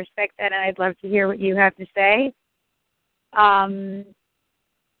 I respect that, and I'd love to hear what you have to say.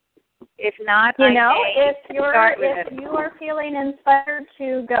 If not, if you are feeling inspired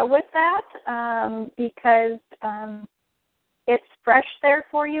to go with that, because it's fresh there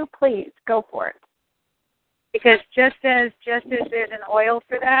for you, please go for it. Because just as there's an oil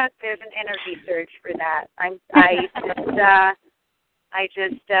for that, there's an energy surge for that. I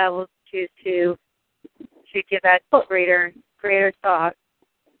just will choose to give that greater thought.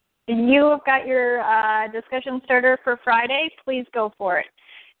 You have got your discussion starter for Friday. Please go for it.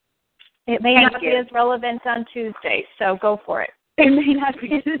 It may not be as relevant on Tuesday, so go for it. It may not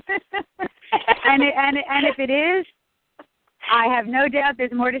be. and if it is, I have no doubt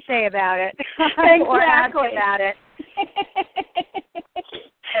there's more to say about it. Exactly. Or ask about it.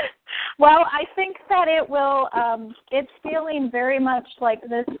 Well, I think that it will, it's feeling very much like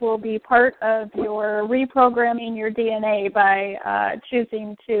this will be part of your reprogramming your DNA by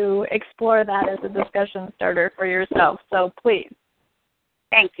choosing to explore that as a discussion starter for yourself. So please.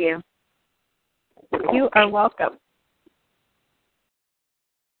 Thank you. You are welcome.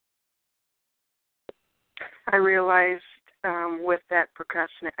 I realized with that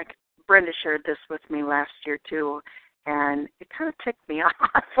Brenda shared this with me last year too, and it kind of ticked me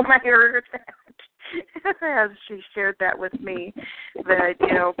off when I heard that as she shared that with me, that,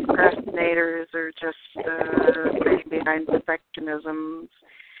 procrastinators are just sitting behind perfectionisms.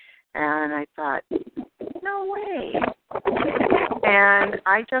 And I thought, no way. And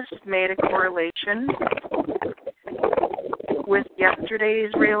I just made a correlation with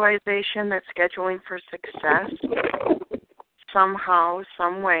yesterday's realization that scheduling for success somehow,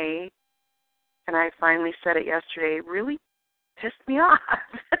 some way, and I finally said it yesterday, really pissed me off.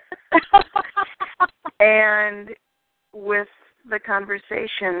 And with the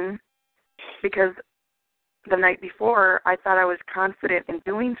conversation, because the night before I thought I was confident in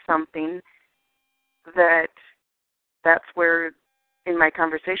doing something, that's where in my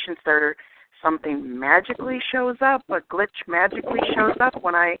conversation starter something magically shows up, a glitch magically shows up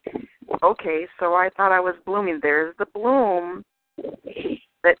when so I thought I was blooming. There's the bloom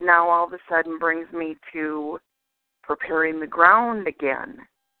that now all of a sudden brings me to preparing the ground again.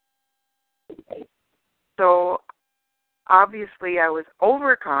 So obviously I was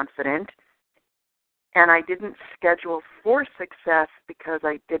overconfident, and I didn't schedule for success because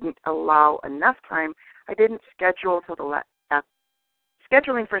I didn't allow enough time. I didn't schedule till the last.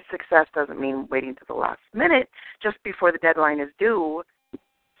 Scheduling for success doesn't mean waiting to the last minute, just before the deadline is due.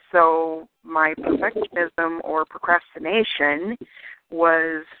 So my perfectionism or procrastination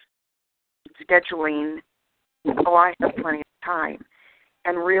was scheduling, I have plenty of time,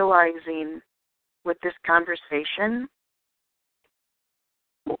 and realizing with this conversation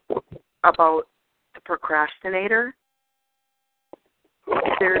about the procrastinator,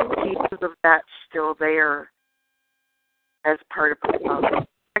 there's pieces of that still there as part of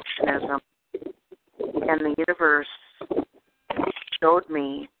perfectionism, and the universe showed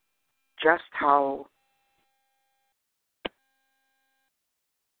me just how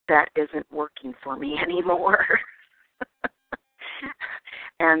that isn't working for me anymore.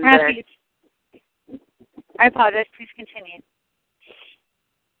 And I apologize. Please continue.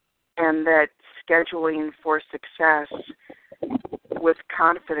 and that scheduling for success with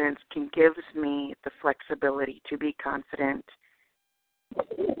confidence gives me the flexibility to be confident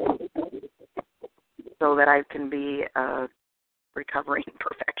so that I can be a recovering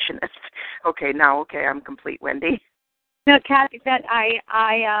perfectionist. Okay, I'm complete, Wendy. No, Kathy, that I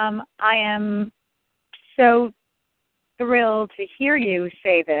am so thrilled to hear you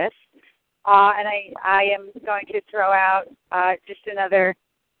say this, and I am going to throw out just another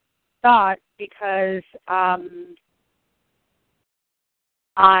thought because I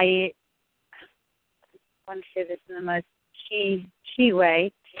want to say this in the most she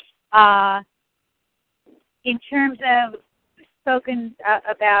way. In terms of spoken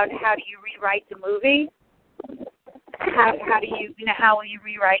about how do you rewrite the movie, how will you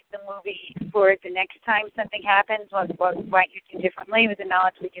rewrite the movie for the next time something happens? What might you do differently with the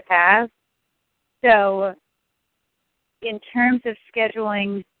knowledge that you have? So, in terms of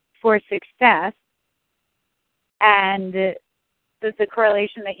scheduling for success and the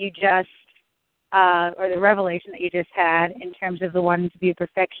correlation that you just or the revelation that you just had in terms of the wanting to be a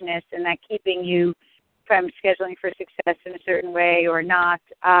perfectionist and that keeping you from scheduling for success in a certain way or not.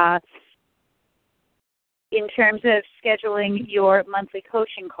 In terms of scheduling your monthly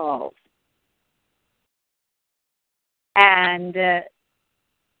coaching calls, and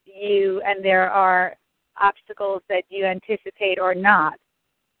there are obstacles that you anticipate or not.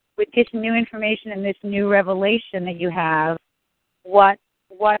 With this new information and this new revelation that you have, what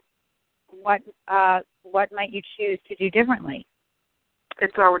might you choose to do differently?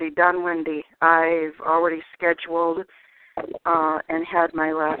 It's already done, Wendy. I've already scheduled and had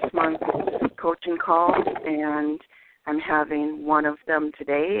my last month's coaching call, and I'm having one of them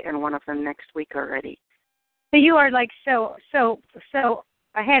today and one of them next week already. So you are like so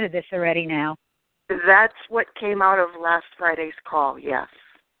ahead of this already now. That's what came out of last Friday's call, yes.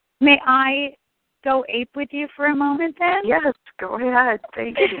 May I go ape with you for a moment then? Yes, go ahead.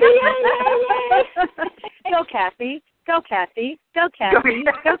 Thank you. Go, Kathy. Go, Kathy. Go, Kathy.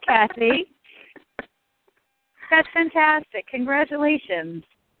 Go, Kathy. That's fantastic. Congratulations.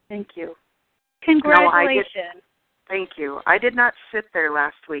 Thank you. Congratulations. Thank you. I did not sit there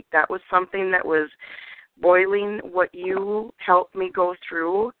last week. That was something that was boiling. What you helped me go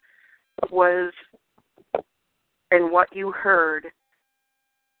through was, and what you heard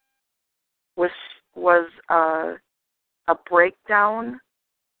was a breakdown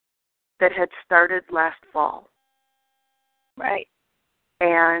that had started last fall. Right.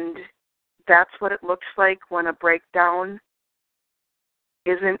 And that's what it looks like when a breakdown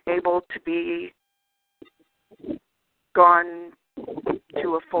isn't able to be gone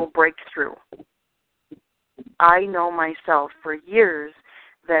to a full breakthrough. I know myself for years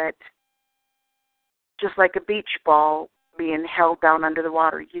that just like a beach ball being held down under the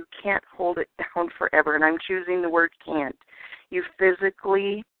water, you can't hold it down forever. And I'm choosing the word can't. You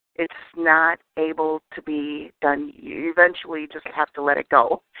physically, it's not able to be done. You eventually just have to let it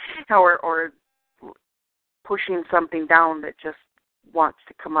go. Or pushing something down that just wants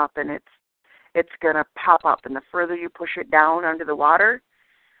to come up, and it's going to pop up. And the further you push it down under the water,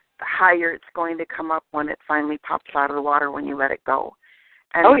 the higher it's going to come up when it finally pops out of the water when you let it go.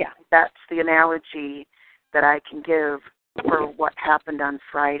 And that's the analogy that I can give for what happened on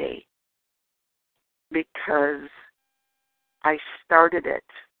Friday, because I started it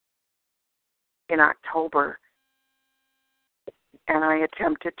in October, and I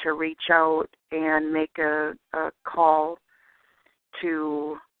attempted to reach out and make a call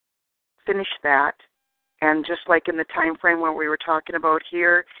to finish that. And just like in the time frame where we were talking about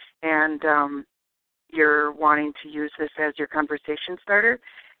here, and you're wanting to use this as your conversation starter,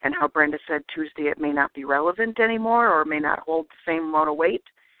 and how Brenda said Tuesday it may not be relevant anymore or may not hold the same amount of weight,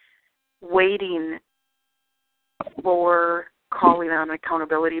 waiting for calling on an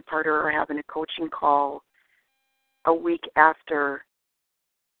accountability partner or having a coaching call a week after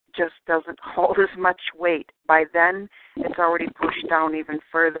just doesn't hold as much weight. By then, it's already pushed down even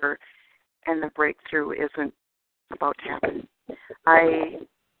further, and the breakthrough isn't about to happen.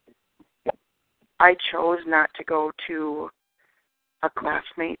 I chose not to go to a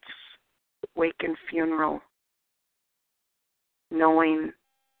classmate's wake and funeral, knowing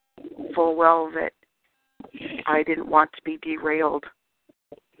full well that I didn't want to be derailed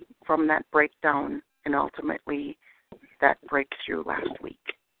from that breakdown and ultimately that breakthrough last week.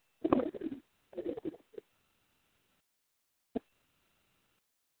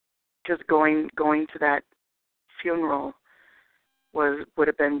 Because going to that funeral would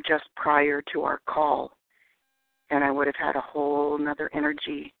have been just prior to our call, and I would have had a whole nother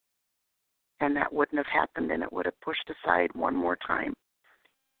energy, and that wouldn't have happened, and it would have pushed aside one more time.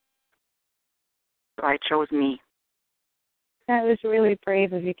 So I chose me. That was really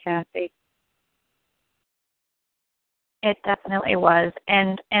brave of you, Kathy. It definitely was.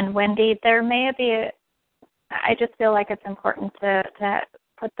 And Wendy, there may be I just feel like it's important to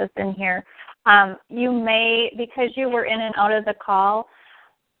put this in here. You may, because you were in and out of the call,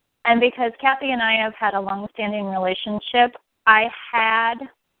 and because Kathy and I have had a long-standing relationship, I had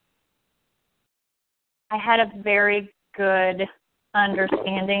a very good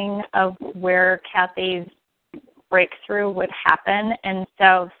understanding of where Kathy's breakthrough would happen. And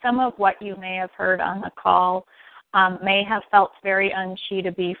so some of what you may have heard on the call may have felt very unshe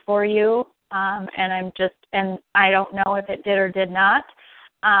to be for you. And I don't know if it did or did not.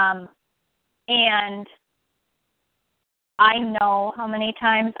 And I know how many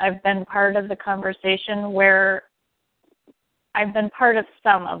times I've been part of the conversation where I've been part of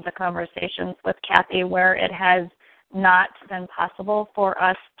some of the conversations with Kathy where it has not been possible for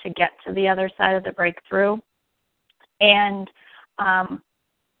us to get to the other side of the breakthrough. And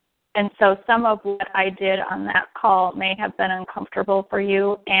so some of what I did on that call may have been uncomfortable for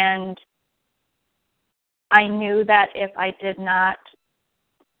you, and I knew that if I did not,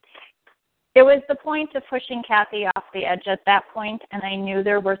 it was the point of pushing Kathy off the edge at that point, and I knew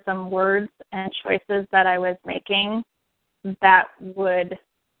there were some words and choices that I was making that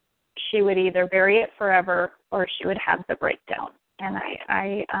she would either bury it forever or she would have the breakdown. And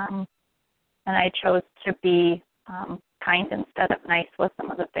I chose to be kind instead of nice with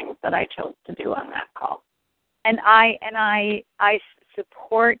some of the things that I chose to do on that call. And I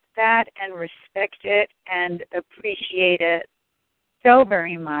support that and respect it and appreciate it so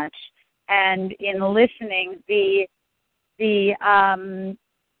very much. And in listening, the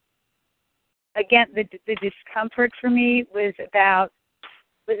discomfort for me was about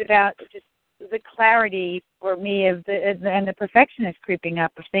just the clarity for me and the perfectionist creeping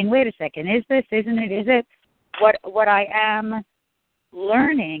up of saying, wait a second, is this, isn't it, is it? What I am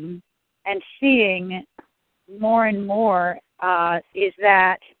learning and seeing more and more is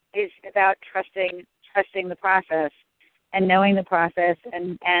about trusting the process and knowing the process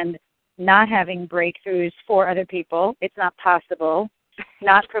and not having breakthroughs for other people. It's not possible.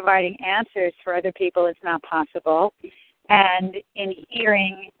 Not providing answers for other people. It's not possible. And in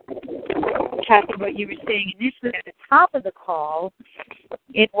hearing, Kathy, what you were saying initially at the top of the call,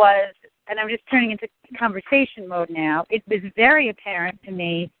 it was, and I'm just turning into conversation mode now, it was very apparent to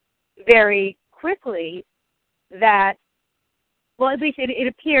me very quickly that, well, at least it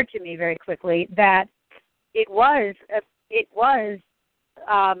appeared to me very quickly that it was a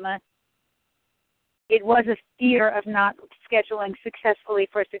fear of not scheduling successfully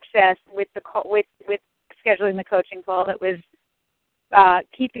for success with scheduling the coaching call that was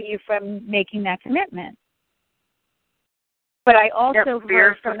keeping you from making that commitment. But I also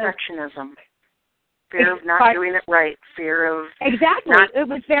fear of perfectionism, fear of not doing it right, fear of exactly. It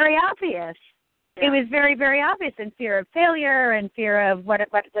was very obvious. Yeah. It was very, very obvious, and fear of failure, and fear of what's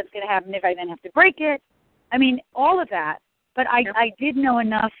going to happen if I then have to break it. I mean, all of that. But I did know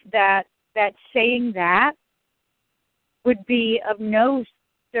enough that saying that would be of no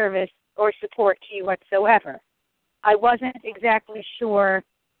service or support to you whatsoever. I wasn't exactly sure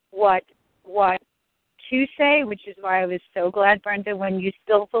what to say, which is why I was so glad, Brenda, when you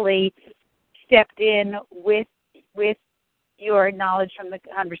skillfully stepped in with your knowledge from the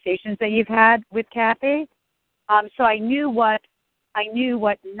conversations that you've had with Kathy. So I knew what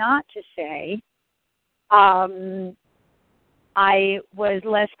not to say. I was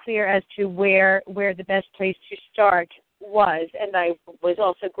less clear as to where the best place to start was, and I was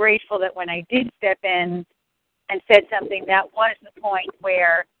also grateful that when I did step in and said something, that was the point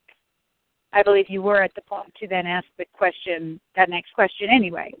where I believe you were at the point to then ask that next question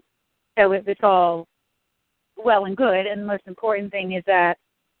anyway. So it was all well and good, and the most important thing is that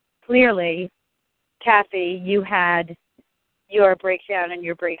clearly, Kathy, you had your breakdown and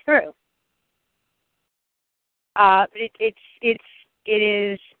your breakthrough. But it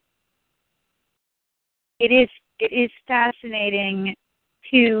is fascinating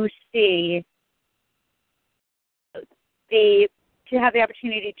to see to have the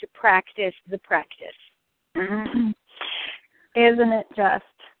opportunity to practice the practice. Mm-hmm. Isn't it just?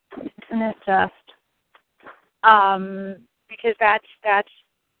 Because that's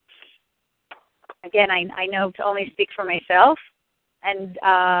again, I know to only speak for myself, and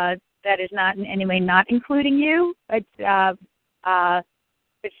that is not in any way not including you, but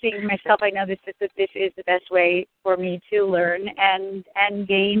seeing myself, I know this is the best way for me to learn and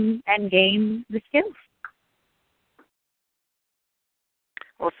gain the skills.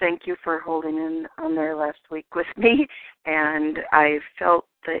 Well, thank you for holding in on there last week with me, and I felt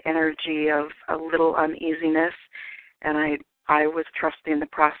the energy of a little uneasiness, and I was trusting the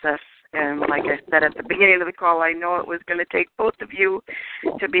process. And like I said at the beginning of the call, I know it was going to take both of you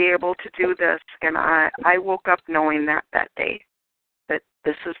to be able to do this. And I woke up knowing that day, that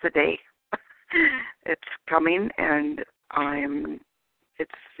this is the day. It's coming, and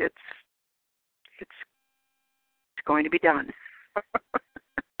it's going to be done.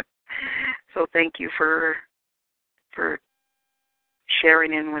 So thank you for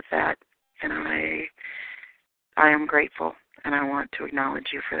sharing in with that, and I am grateful, and I want to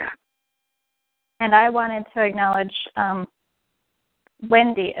acknowledge you for that. And I wanted to acknowledge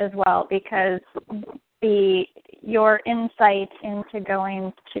Wendy as well, because your insight into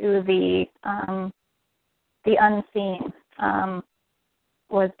going to the unseen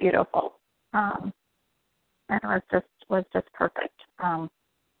was beautiful, and it was just perfect.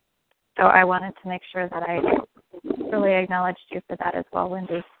 So I wanted to make sure that I really acknowledged you for that as well,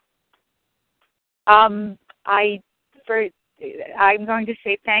 Wendy. I'm going to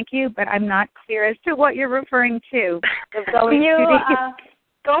say thank you, but I'm not clear as to what you're referring to. Go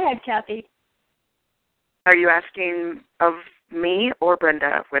ahead, Kathy. Are you asking of me or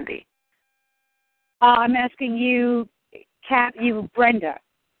Brenda, Wendy? I'm asking you, Brenda.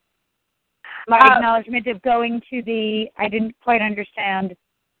 My acknowledgement of going to I didn't quite understand.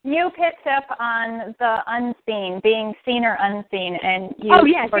 You picked up on the unseen, being seen or unseen, and you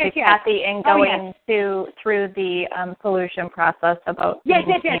supported Kathy in going through the solution process about... Yes.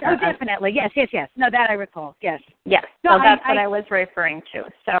 Oh, definitely. Yes. No, that I recall. Yes. Yes. No, so that's what I was referring to.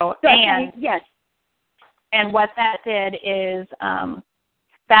 So, yes. And what that did is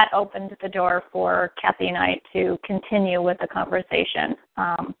that opened the door for Kathy and I to continue with the conversation.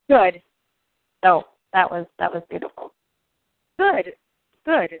 Good. So that was beautiful. Good.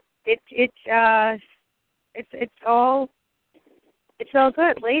 It's all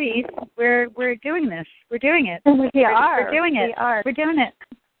good, ladies. We're doing this. We're doing it. We are. We're doing it. We are. We're doing it.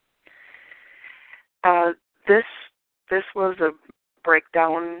 This was a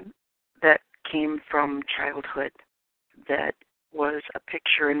breakdown that came from childhood. That was a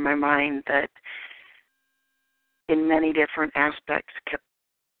picture in my mind that, in many different aspects, kept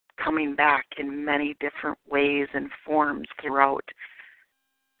coming back in many different ways and forms throughout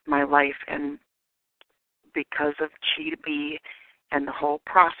my life. And because of Chi to Be and the whole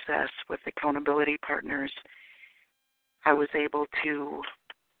process with accountability partners, I was able to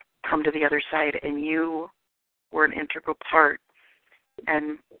come to the other side, and you were an integral part.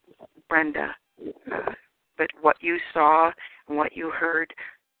 And Brenda, but what you saw and what you heard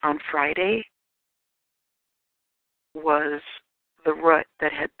on Friday was the root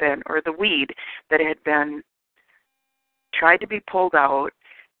that had been, or the weed that had been tried to be pulled out.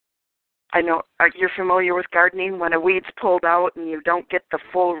 I know you're familiar with gardening. When a weed's pulled out and you don't get the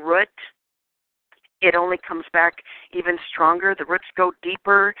full root, it only comes back even stronger. The roots go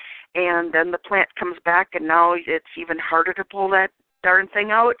deeper, and then the plant comes back, and now it's even harder to pull that darn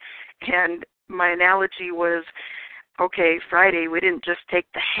thing out. And my analogy was, okay, Friday, we didn't just take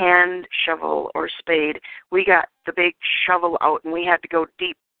the hand shovel or spade. We got the big shovel out, and we had to go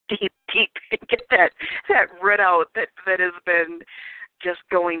deep and get that root out that has been just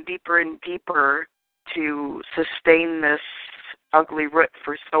going deeper and deeper to sustain this ugly root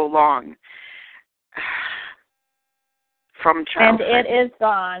for so long. From childhood. And it is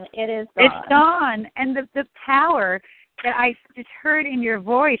gone. It's gone. And the power that I just heard in your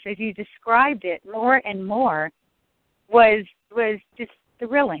voice as you described it more and more was just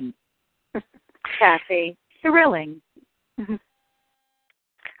thrilling. Kathy, thrilling.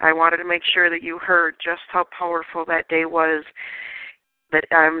 I wanted to make sure that you heard just how powerful that day was, that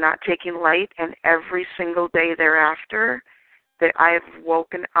I'm not taking light, and every single day thereafter that I have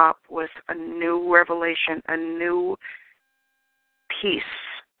woken up with a new revelation, a new peace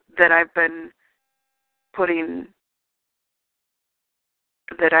that I've been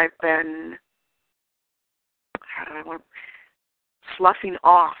sloughing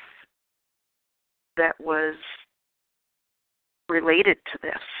off, that was related to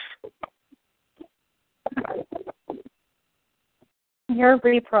this. You're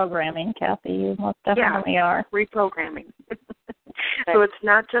reprogramming, Kathy. You most definitely are. Reprogramming. So it's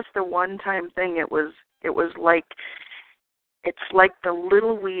not just a one-time thing. It was like, it's like the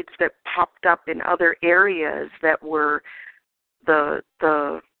little weeds that popped up in other areas that were the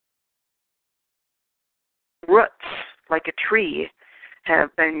roots, like a tree,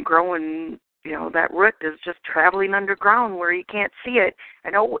 have been growing. You know, that root is just traveling underground where you can't see it.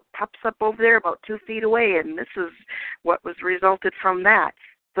 And it pops up over there about 2 feet away, and this is what was resulted from that.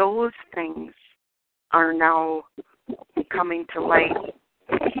 Those things are now coming to light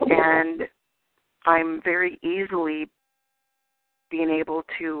And I'm very easily being able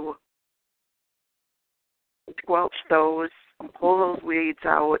to squelch those, pull those weeds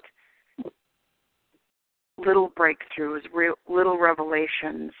out, little breakthroughs, little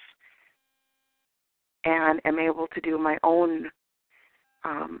revelations, and am able to do my own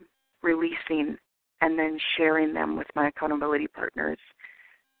releasing and then sharing them with my accountability partners.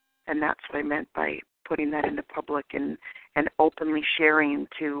 And that's what I meant by putting that into public and openly sharing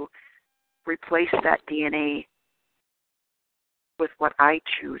to replace that DNA with what I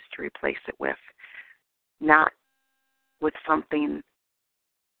choose to replace it with, not with something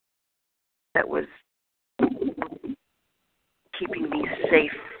that was keeping me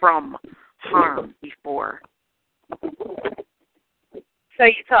safe from harm before. So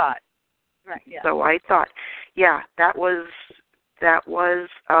you thought. Right, yeah. So I thought, yeah, that was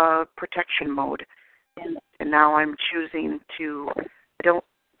protection mode. And now I'm choosing to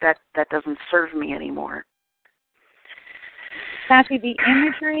that doesn't serve me anymore. Kathy, the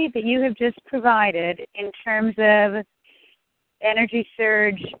imagery that you have just provided in terms of energy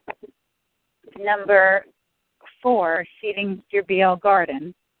surge number 4, seeding your BL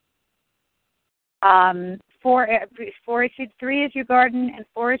garden. 3 is your garden and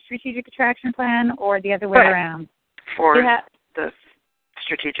 4 is strategic attraction plan, or the other way around? 4 is the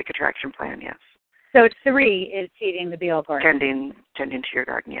strategic attraction plan, yes. So 3 is seeding the BL garden. Tending to your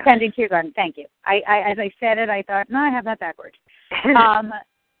garden, yes. Tending to your garden, thank you. I as I said it, I thought, no, I have that backwards.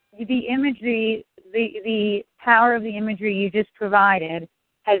 The imagery, the power of the imagery you just provided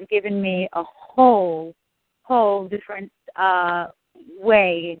has given me a whole different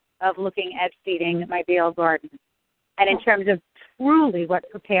way of looking at seeding my BL garden. And in terms of truly what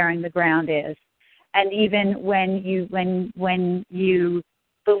preparing the ground is. And even when you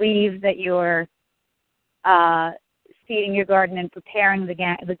believe that you're seeding your garden and preparing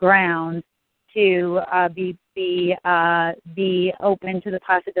the ground to be open to the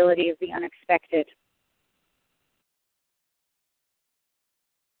possibility of the unexpected.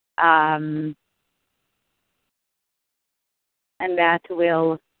 And that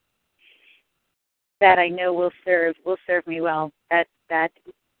I know will serve me well. That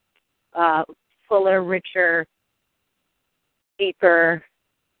fuller, richer, deeper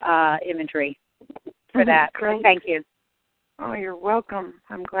imagery for that. Great. Thank you. Oh, you're welcome.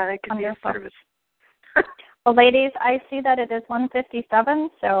 I'm glad I could be of service. Well, ladies, I see that it is 1:57,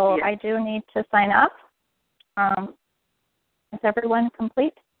 so yes. I do need to sign up. Is everyone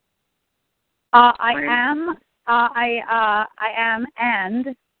complete? I am,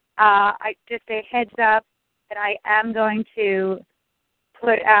 and I just a heads up that I am going to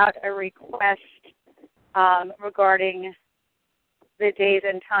put out a request regarding the days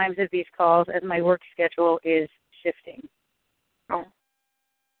and times of these calls, as my work schedule is shifting. Oh,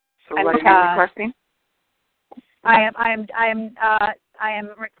 so what are you requesting? I am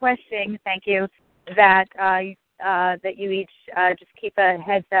requesting, thank you, that that you each just keep a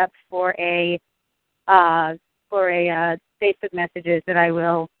heads up for a Facebook messages that I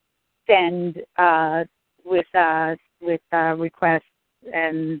will send with requests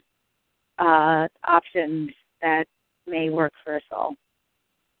and options that may work for us all.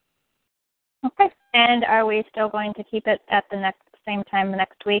 Okay. And are we still going to keep it at the same time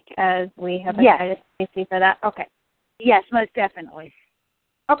next week as we have invited Stacey for that? Okay. Yes, most definitely.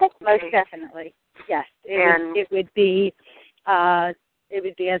 Okay. Most definitely. Yes. It would be as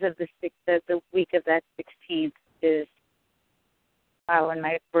of the week of that 16th is when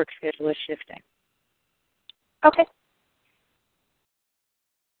my work schedule is shifting. Okay.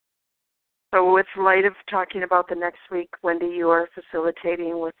 So with light of talking about the next week, Wendy, you are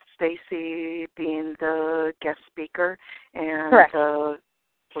facilitating with Stacey being the guest speaker, and correct. We're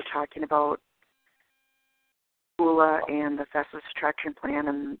talking about ULA and the Fascilitating Attraction Plan,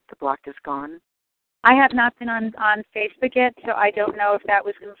 and the block is gone. I have not been on Facebook yet, so I don't know if that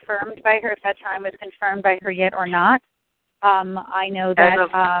was confirmed by her, if that time was confirmed by her yet or not. I know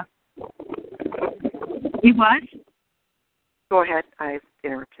that you what? Go ahead. I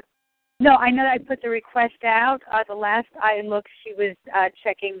interrupted. No, I know that I put the request out. The last I looked, she was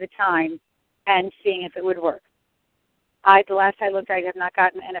checking the time and seeing if it would work. The last I looked, I have not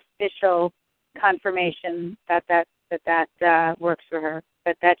gotten an official confirmation that works for her,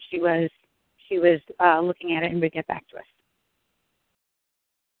 but that she was looking at it and would get back to us.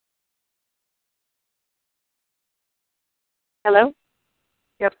 Hello?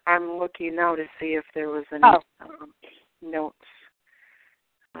 Yep, I'm looking now to see if there was any notes.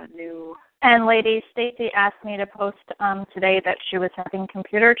 New. And ladies, Stacey asked me to post today that she was having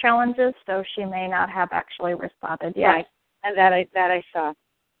computer challenges, so she may not have actually responded yet. Right. and that I saw.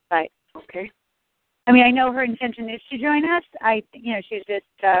 Right. Okay. I mean, I know her intention is to join us. She's just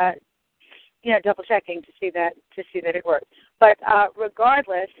double checking to see that it works. But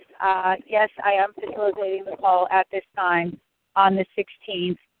regardless, yes, I am facilitating the call at this time on the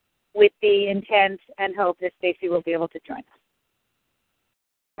 16th with the intent and hope that Stacy will be able to join us.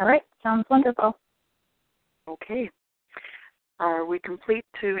 All right. Sounds wonderful. Okay. Are we complete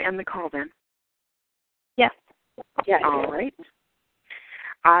to end the call then? Yes. Yes. All right.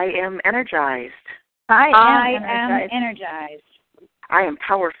 I am energized. I am energized. I am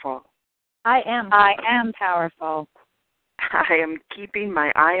powerful. I am powerful. I am keeping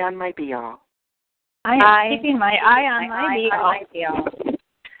my eye on my be-all. I am keeping my eye on my be-all.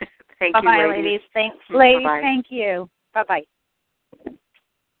 Thank Bye-bye, you, ladies. ladies. Thanks. Ladies, Bye-bye. thank you. Bye-bye.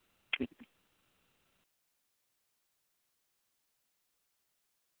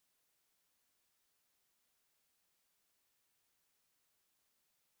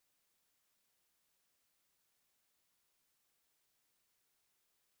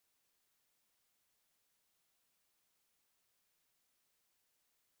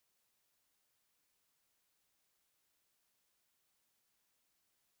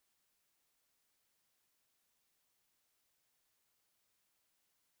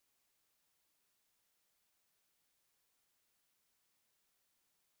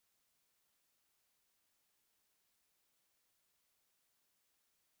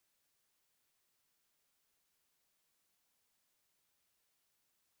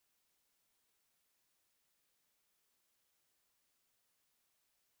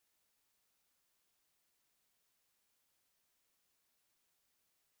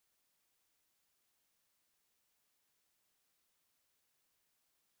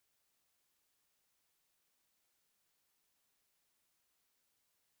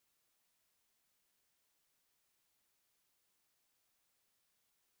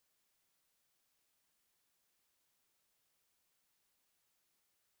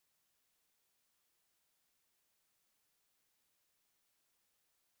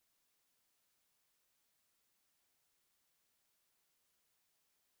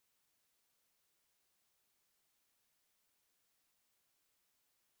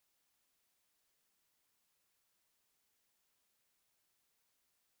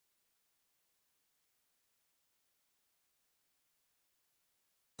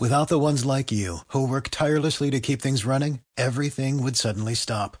 Without the ones like you, who work tirelessly to keep things running, everything would suddenly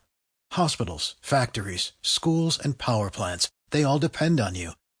stop. Hospitals, factories, schools, and power plants, they all depend on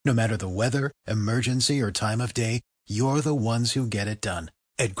you. No matter the weather, emergency, or time of day, you're the ones who get it done.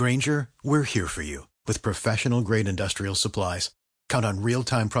 At Grainger, we're here for you with professional-grade industrial supplies. Count on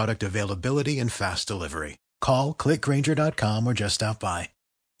real-time product availability and fast delivery. Call, click Grainger.com, or just stop by.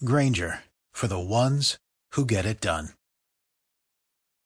 Grainger, for the ones who get it done.